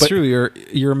sorry, it's true.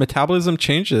 Your metabolism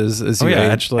changes as you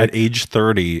age. At age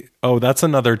 30. Oh, that's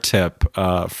another tip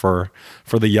for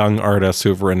the young artists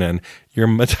who've written in. Your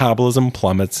metabolism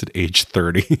plummets at age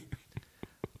 30.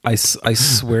 I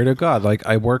swear to God, like,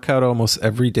 I work out almost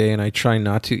every day, and I try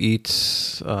not to eat,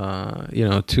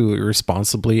 too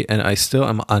irresponsibly, and I still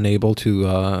am unable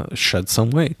to shed some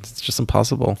weight. It's just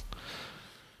impossible.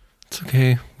 It's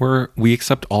okay. We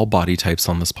accept all body types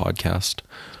on this podcast.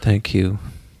 Thank you.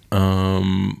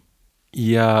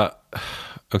 Yeah.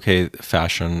 Okay.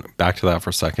 Fashion. Back to that for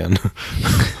a second.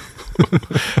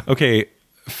 Okay.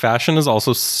 Fashion is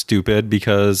also stupid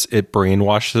because it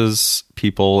brainwashes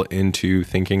people into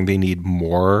thinking they need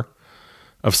more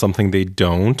of something they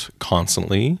don't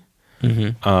constantly.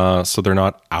 Mm-hmm. So they're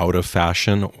not out of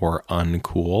fashion or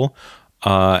uncool.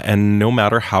 And no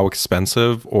matter how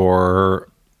expensive or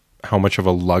how much of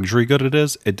a luxury good it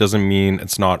is, it doesn't mean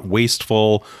it's not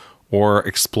wasteful or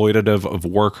exploitative of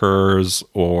workers,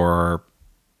 or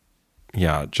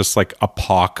just like a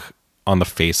pock on the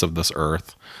face of this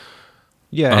earth.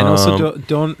 Yeah, and also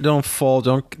don't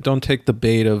take the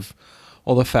bait of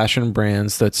all the fashion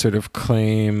brands that sort of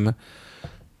claim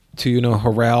to,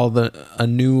 herald a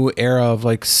new era of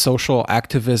like social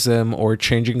activism or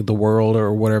changing the world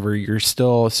or whatever. You're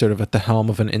still sort of at the helm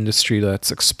of an industry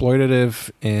that's exploitative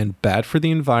and bad for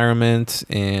the environment,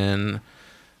 and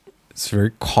it's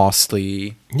very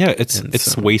costly. Yeah,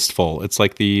 it's wasteful. It's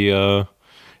like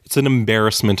it's an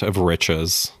embarrassment of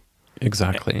riches.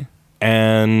 Exactly.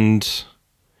 And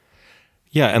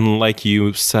yeah, and like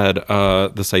you said,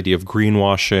 this idea of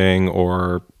greenwashing,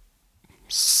 or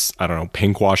I don't know,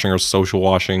 pinkwashing or social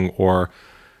washing, or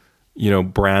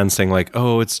brands saying like,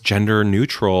 oh, it's gender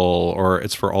neutral or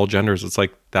it's for all genders. It's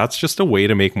like, that's just a way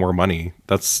to make more money.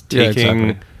 That's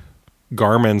taking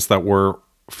garments that were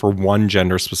for one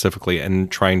gender specifically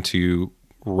and trying to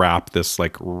wrap this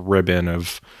like ribbon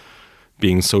of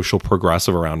being social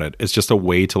progressive around it. It's just a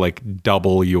way to like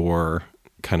double your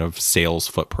kind of sales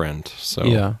footprint. So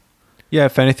yeah,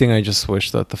 if anything, I just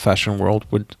wish that the fashion world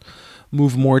would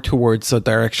move more towards a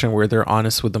direction where they're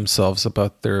honest with themselves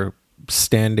about their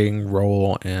standing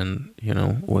role, and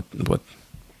what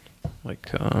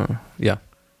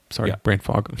brain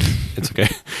fog. It's okay.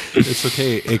 It's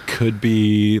okay. It could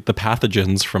be the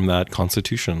pathogens from that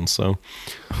constitution. So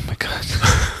oh my God.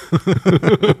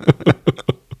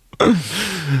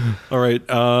 All right.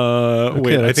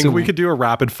 Wait, I think we could do a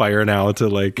rapid fire now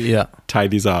to tie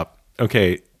these up.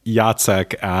 Okay.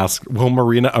 Yatsek asked, will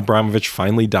Marina Abramovich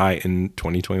finally die in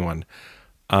 2021?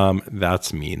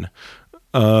 That's mean.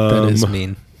 That is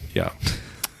mean. Yeah.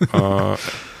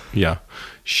 Yeah.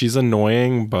 She's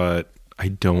annoying, but I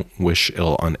don't wish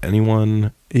ill on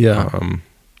anyone. Yeah.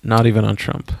 Not even on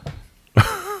Trump.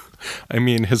 I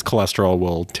mean, his cholesterol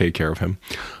will take care of him.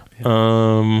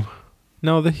 Yeah.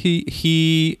 No,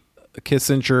 he,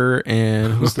 Kissinger,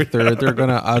 and who's the third? They're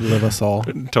gonna outlive us all.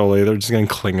 Totally, they're just gonna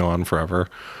cling on forever.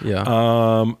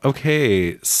 Yeah.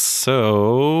 Okay,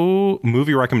 so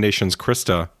movie recommendations.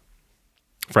 Krista,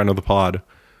 friend of the pod.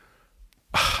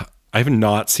 I have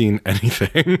not seen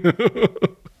anything.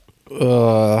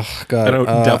 God. I know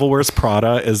Devil Wears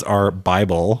Prada is our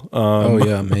Bible.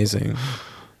 Amazing.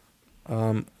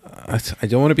 I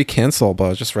don't want to be canceled, but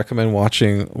I'll just recommend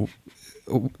watching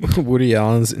Woody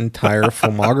Allen's entire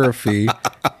filmography.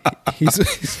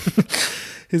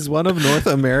 He's one of North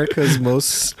America's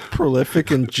most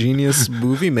prolific and genius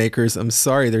movie makers. I'm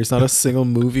sorry, there's not a single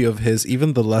movie of his.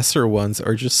 Even the lesser ones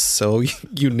are just so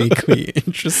uniquely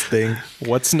interesting.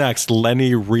 What's next?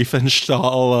 Lenny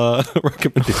Riefenstahl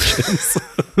recommendations.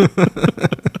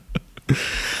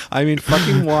 I mean,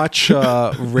 fucking watch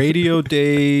Radio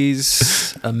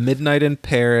Days, A Midnight in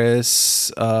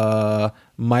Paris,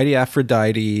 Mighty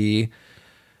Aphrodite,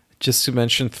 just to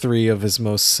mention 3 of his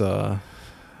most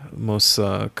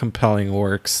compelling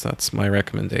works. That's my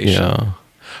recommendation. Yeah.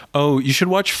 Oh, you should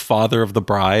watch Father of the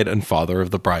Bride and Father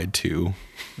of the Bride 2.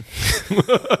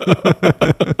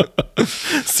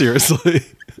 Seriously.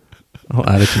 I'll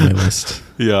add it to my list.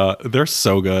 Yeah, they're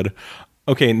so good.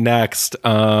 Okay, next.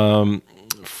 Friend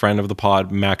of the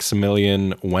pod,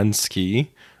 Maximilian Wensky,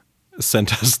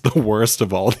 sent us the worst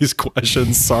of all these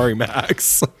questions. Sorry,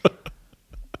 Max.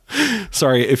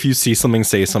 Sorry, if you see something,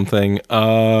 say something.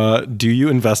 Do you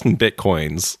invest in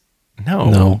Bitcoins?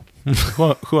 No.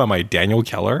 Who am I, Daniel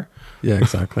Keller? Yeah,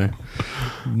 exactly.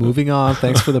 Moving on.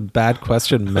 Thanks for the bad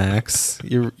question, Max.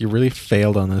 You really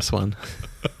failed on this one.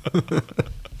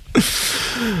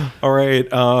 All right.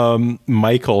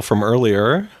 Michael from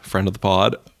earlier, friend of the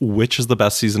pod. Which is the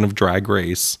best season of Drag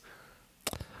Race?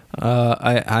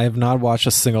 I have not watched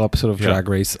a single episode of Drag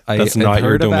Race. That's not I've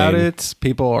heard your about domain. it.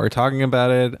 People are talking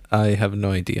about it. I have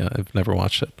no idea. I've never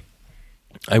watched it.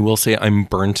 I will say I'm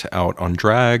burnt out on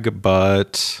drag,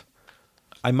 but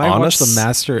I might watch the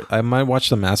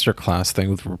master class thing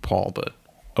with RuPaul, but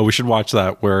we should watch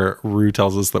that where Ru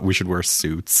tells us that we should wear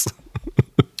suits.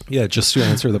 yeah, just to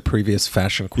answer the previous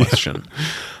fashion question.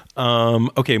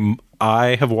 Okay,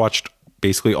 I have watched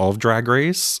basically all of Drag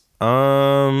Race.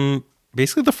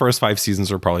 Basically the first 5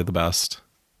 seasons are probably the best.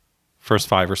 First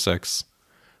 5 or 6.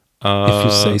 If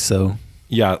you say so.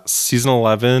 Yeah, season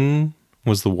 11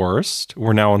 was the worst.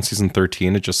 We're now on season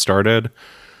 13. It just started.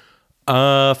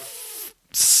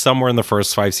 Somewhere in the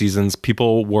first 5 seasons,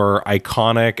 people were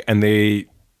iconic and they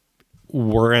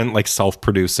weren't like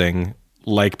self-producing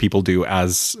like people do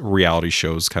as reality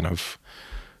shows kind of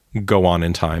go on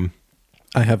in time.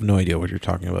 I have no idea what you're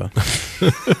talking about.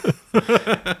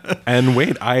 And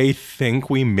wait, I think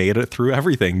we made it through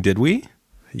everything. Did we?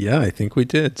 Yeah, I think we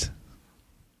did.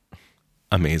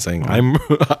 Amazing. I'm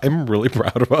really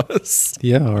proud of us.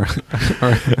 Yeah,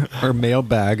 our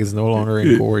mailbag is no longer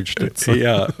engorged.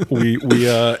 Yeah, we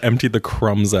emptied the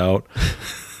crumbs out.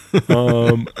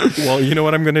 Well, you know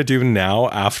what I'm going to do now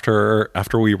after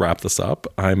we wrap this up?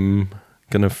 I'm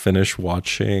going to finish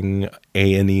watching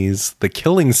A&E's The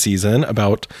Killing Season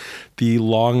about the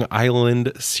Long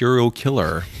Island serial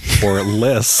killer, or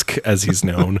Lisk as he's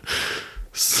known.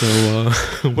 So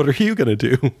what are you going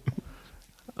to do?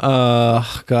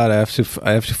 God, I have to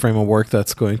frame a work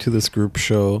that's going to this group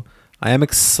show. I am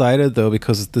excited though,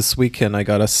 because this weekend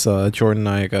Jordan and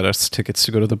I got us tickets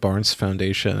to go to the Barnes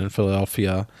Foundation in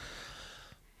Philadelphia.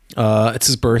 It's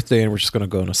his birthday, and we're just going to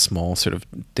go on a small sort of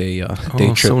day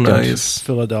trip so down nice. to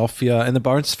Philadelphia. And the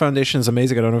Barnes Foundation is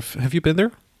amazing. I don't know have you been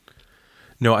there?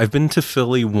 No, I've been to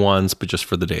Philly once, but just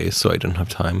for the day, so I didn't have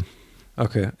time.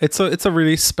 Okay, it's a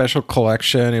really special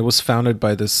collection. It was founded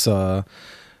by this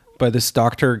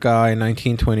doctor guy in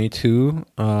 1922.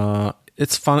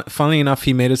 It's funny enough,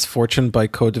 he made his fortune by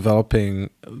co-developing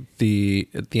the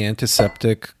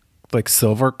antiseptic like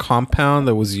silver compound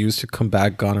that was used to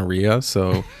combat gonorrhea.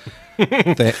 So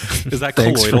is that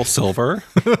colloidal silver?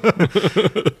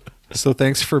 So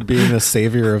thanks for being a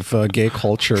savior of gay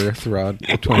culture throughout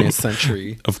the 20th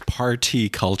century. Of party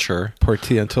culture.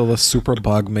 Party until the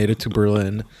superbug made it to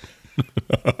Berlin.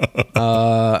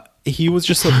 He was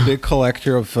just a big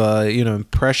collector of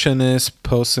impressionists,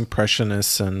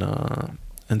 post-impressionists,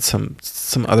 and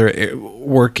some other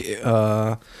work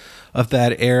of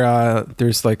that era.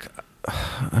 There's like,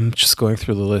 I'm just going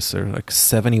through the list. There are like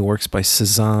 70 works by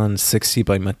Cézanne, 60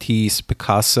 by Matisse,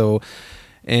 Picasso,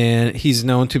 and he's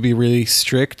known to be really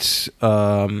strict.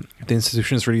 The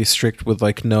institution is really strict with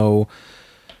like no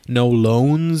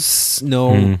loans,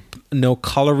 no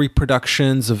color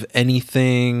reproductions of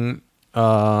anything,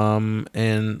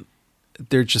 and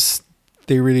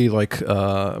they really like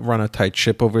run a tight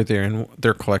ship over there, and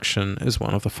their collection is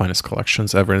one of the finest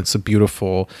collections ever. And it's a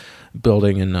beautiful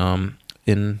building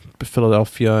in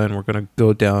Philadelphia, and we're gonna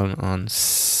go down on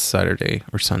Saturday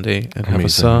or Sunday and have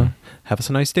us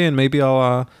a nice day, and maybe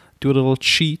I'll do a little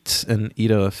cheat and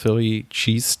eat a Philly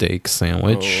cheesesteak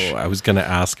sandwich. Oh, I was gonna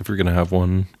ask if you're gonna have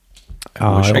one.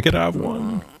 I wish I could have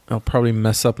one. I'll probably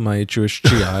mess up my Jewish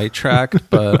GI tract,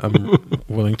 but I'm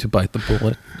willing to bite the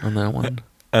bullet on that one.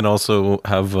 And also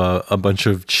have a bunch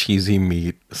of cheesy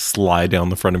meat slide down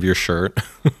the front of your shirt.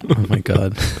 Oh my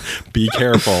God. Be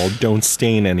careful. Don't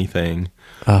stain anything.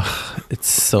 It's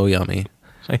so yummy.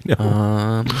 I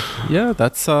know. Yeah,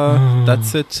 that's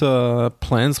it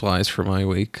plans-wise for my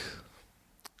week.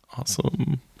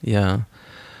 Awesome. Yeah.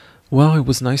 Well, it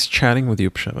was nice chatting with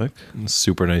you, Pshevik.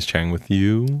 Super nice chatting with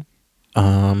you.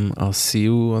 I'll see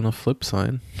you on the flip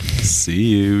side. See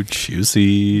you.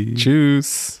 Juicy.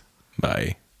 Juice.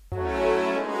 Bye.